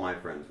like, all my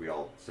friends, we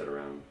all sit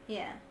around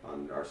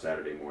on our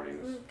Saturday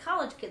mornings.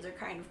 College kids are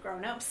kind of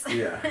grown-ups.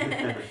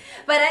 Yeah.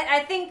 But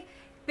I think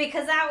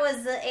because that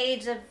was the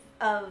age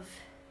of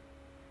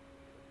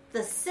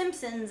The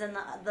Simpsons and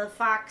the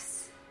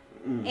Fox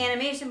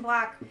animation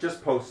block.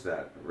 Just post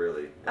that,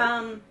 really.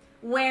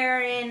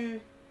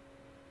 Wherein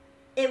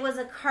it was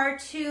a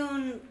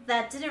cartoon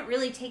that didn't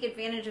really take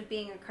advantage of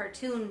being a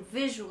cartoon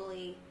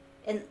visually,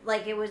 and,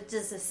 like, it was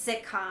just a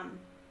sitcom,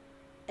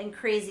 and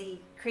crazy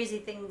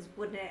things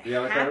wouldn't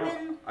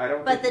happen. I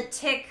don't but think The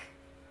Tick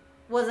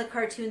was a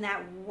cartoon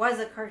that was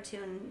a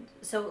cartoon,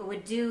 so it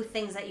would do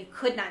things that you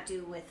could not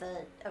do with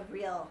a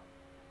real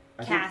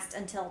cast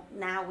until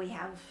now we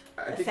have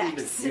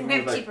effects. Even we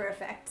have with, cheaper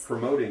effects.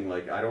 Promoting,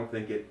 like, I don't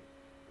think it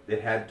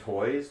had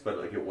toys, but,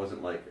 like, it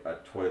wasn't like a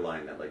toy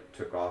line that, like,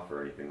 took off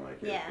or anything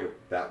like it.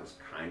 That was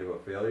kind of a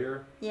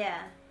failure.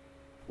 Yeah.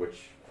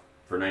 Which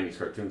for 90s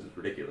cartoons is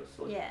ridiculous.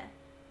 Like,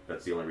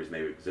 that's the only reason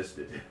they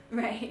existed.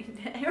 Right.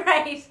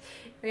 Right.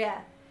 Yeah.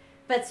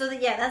 But so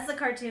that's the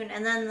cartoon,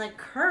 and then the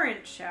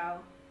current show.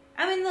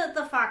 I mean,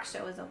 the Fox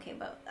show is okay,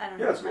 but I don't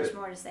have much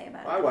more to say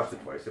about it. I watched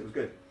it twice. It was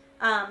good.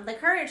 The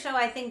current show,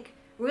 I think,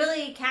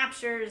 really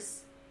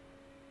captures,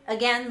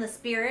 again, the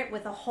spirit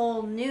with a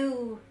whole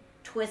new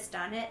twist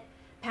on it.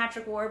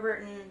 Patrick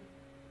Warburton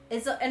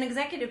is an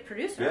executive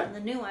producer on the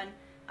new one,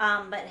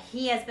 but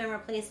he has been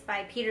replaced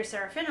by Peter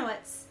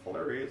Serafinowicz.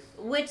 Hilarious.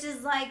 Which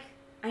is, like,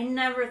 I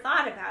never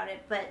thought about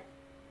it, but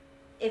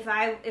if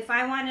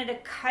I wanted a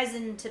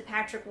cousin to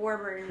Patrick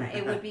Warburton,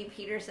 it would be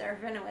Peter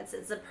Serafinowicz.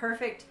 It's a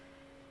perfect...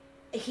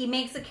 He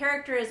makes the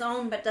character his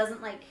own, but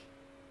doesn't, like...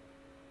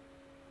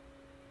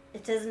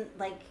 It doesn't,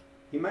 like...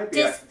 He might be...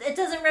 it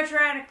doesn't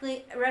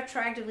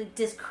retroactively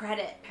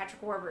discredit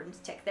Patrick Warburton's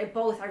Tick. They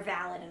both are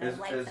valid, and I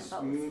like them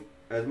both.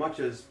 As much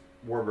as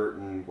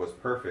Warburton was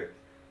perfect,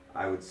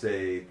 I would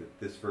say that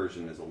this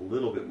version is a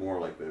little bit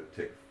more like the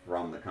Tick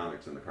from the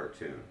comics and the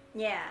cartoon.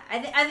 Yeah,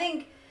 I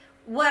think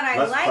what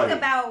I like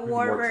about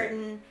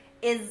Warburton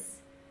is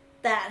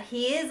that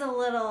he is a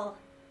little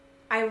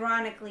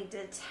ironically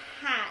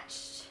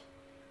detached,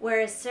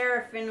 whereas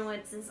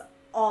Serafinowicz is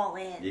all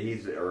in. Yeah,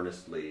 he's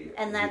earnestly,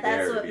 and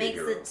that's what makes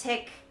the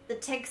Tick. The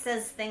Tick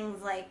says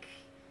things like,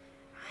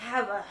 "I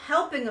have a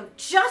helping of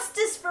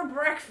justice for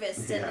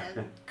breakfast and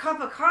a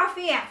cup of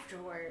coffee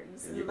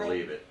afterwards." And you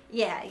believe it.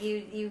 Yeah,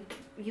 you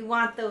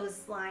want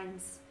those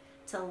lines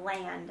to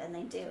land, and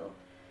they do.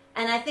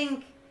 And I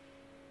think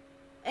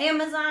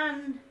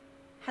Amazon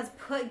has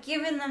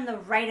given them the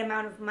right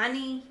amount of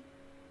money,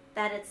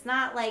 that it's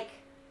not like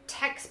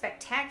tech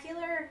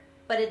spectacular,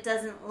 but it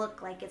doesn't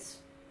look like it's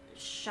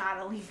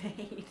shoddily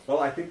made. Well,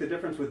 I think the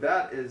difference with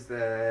that is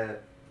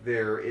that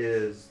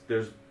there's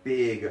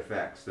big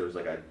effects. There's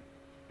like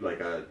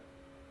a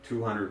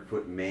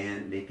 200-foot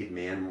naked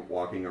man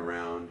walking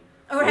around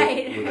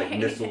with like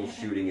missiles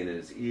shooting in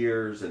his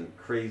ears and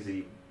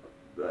crazy.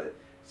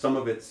 Some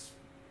of it's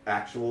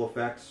actual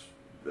effects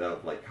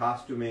of like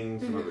costuming,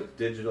 some of it's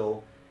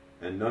digital,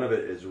 and none of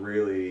it is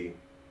really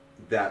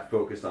that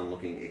focused on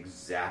looking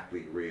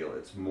exactly real.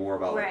 It's more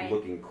about like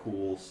looking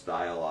cool,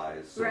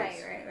 stylized. So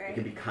it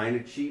can be kind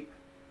of cheap,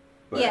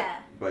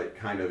 but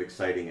kind of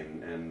exciting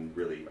and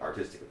really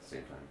artistic at the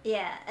same time.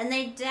 Yeah, and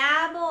they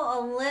dabble a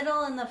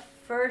little in the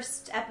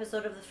first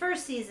episode of the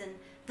first season.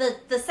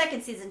 The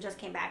second season just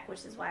came back,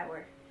 which is why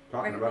we're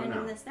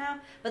recommending this now.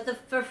 But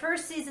the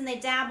first season, they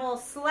dabble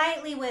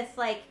slightly with,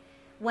 like,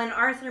 when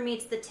Arthur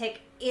meets the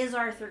Tick, is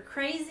Arthur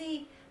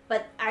crazy?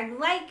 But I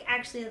like,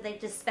 actually, that they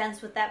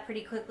dispense with that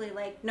pretty quickly.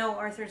 Like, no,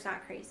 Arthur's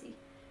not crazy.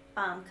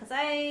 Because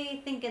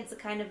I think it's a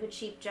kind of a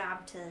cheap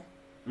job to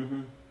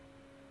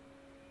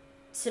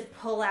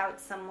pull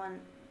out someone,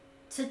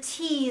 to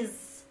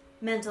tease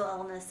mental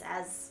illness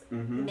as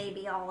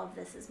maybe all of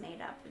this is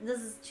made up.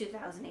 This is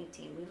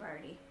 2018.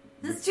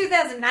 This is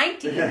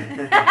 2019.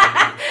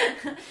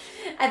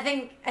 I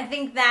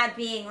think that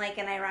being like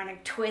an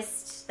ironic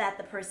twist that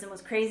the person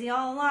was crazy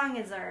all along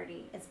it's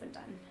been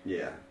done.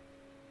 Yeah.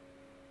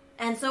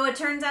 And so it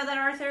turns out that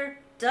Arthur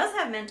does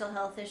have mental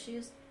health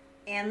issues,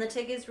 and the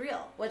Tick is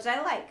real, which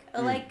I like.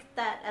 I like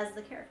that as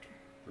the character.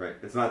 Right.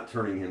 It's not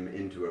turning him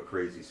into a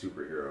crazy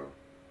superhero.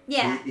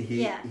 Yeah.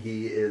 He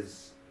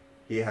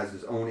has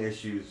his own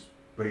issues,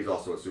 but he's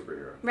also a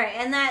superhero. Right,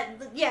 and that,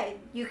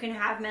 you can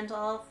have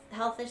mental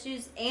health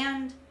issues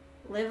and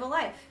live a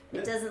life.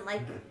 It doesn't,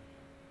 like,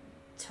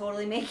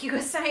 totally make you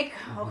a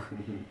psycho.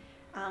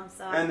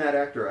 And that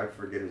actor, I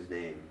forget his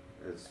name.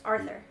 Is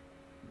Arthur.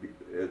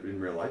 In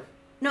real life?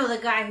 No, the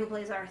guy who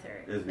plays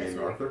Arthur. His name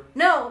Arthur?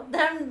 No,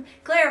 I'm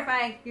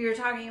clarifying. You're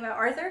talking about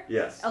Arthur?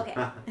 Yes. Okay.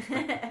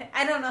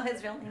 I don't know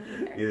his real name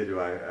either. Neither do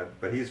I.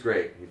 But he's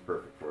great. He's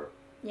perfect for it.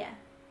 Yeah.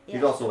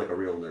 He's also like a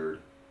real nerd.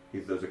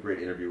 There's a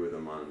great interview with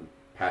him on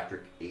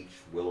Patrick H.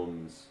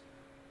 Willems'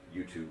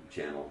 YouTube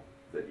channel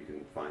that you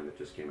can find that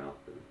just came out.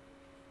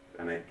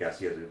 And I guess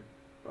he has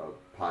a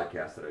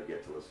podcast that I've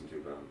yet to listen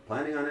to, but I'm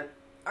planning on it.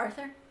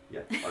 Arthur?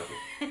 Yeah, Arthur.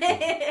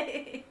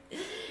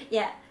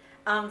 Yeah.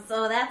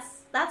 So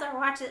that's our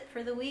watch it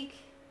for the week.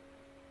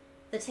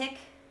 The Tick.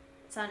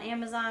 It's on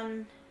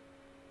Amazon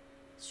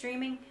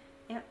streaming.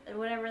 Yep,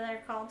 whatever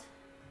they're called.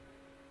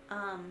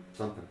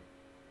 Something.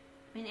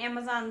 I mean,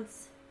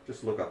 Amazon's...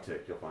 Just look up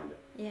Tick, you'll find it.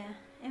 Yeah.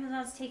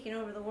 Amazon's taking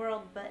over the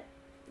world, but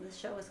the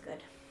show is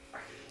good.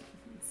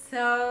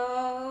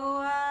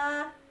 So,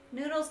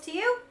 noodles to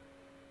you.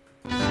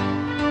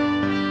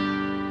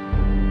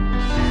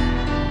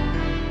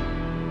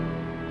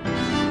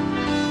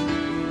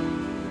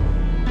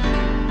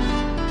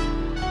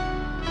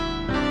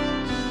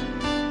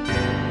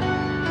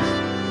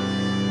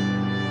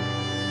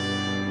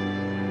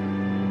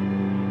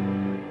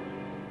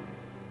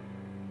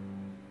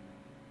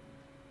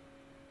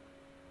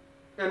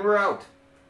 And we're out.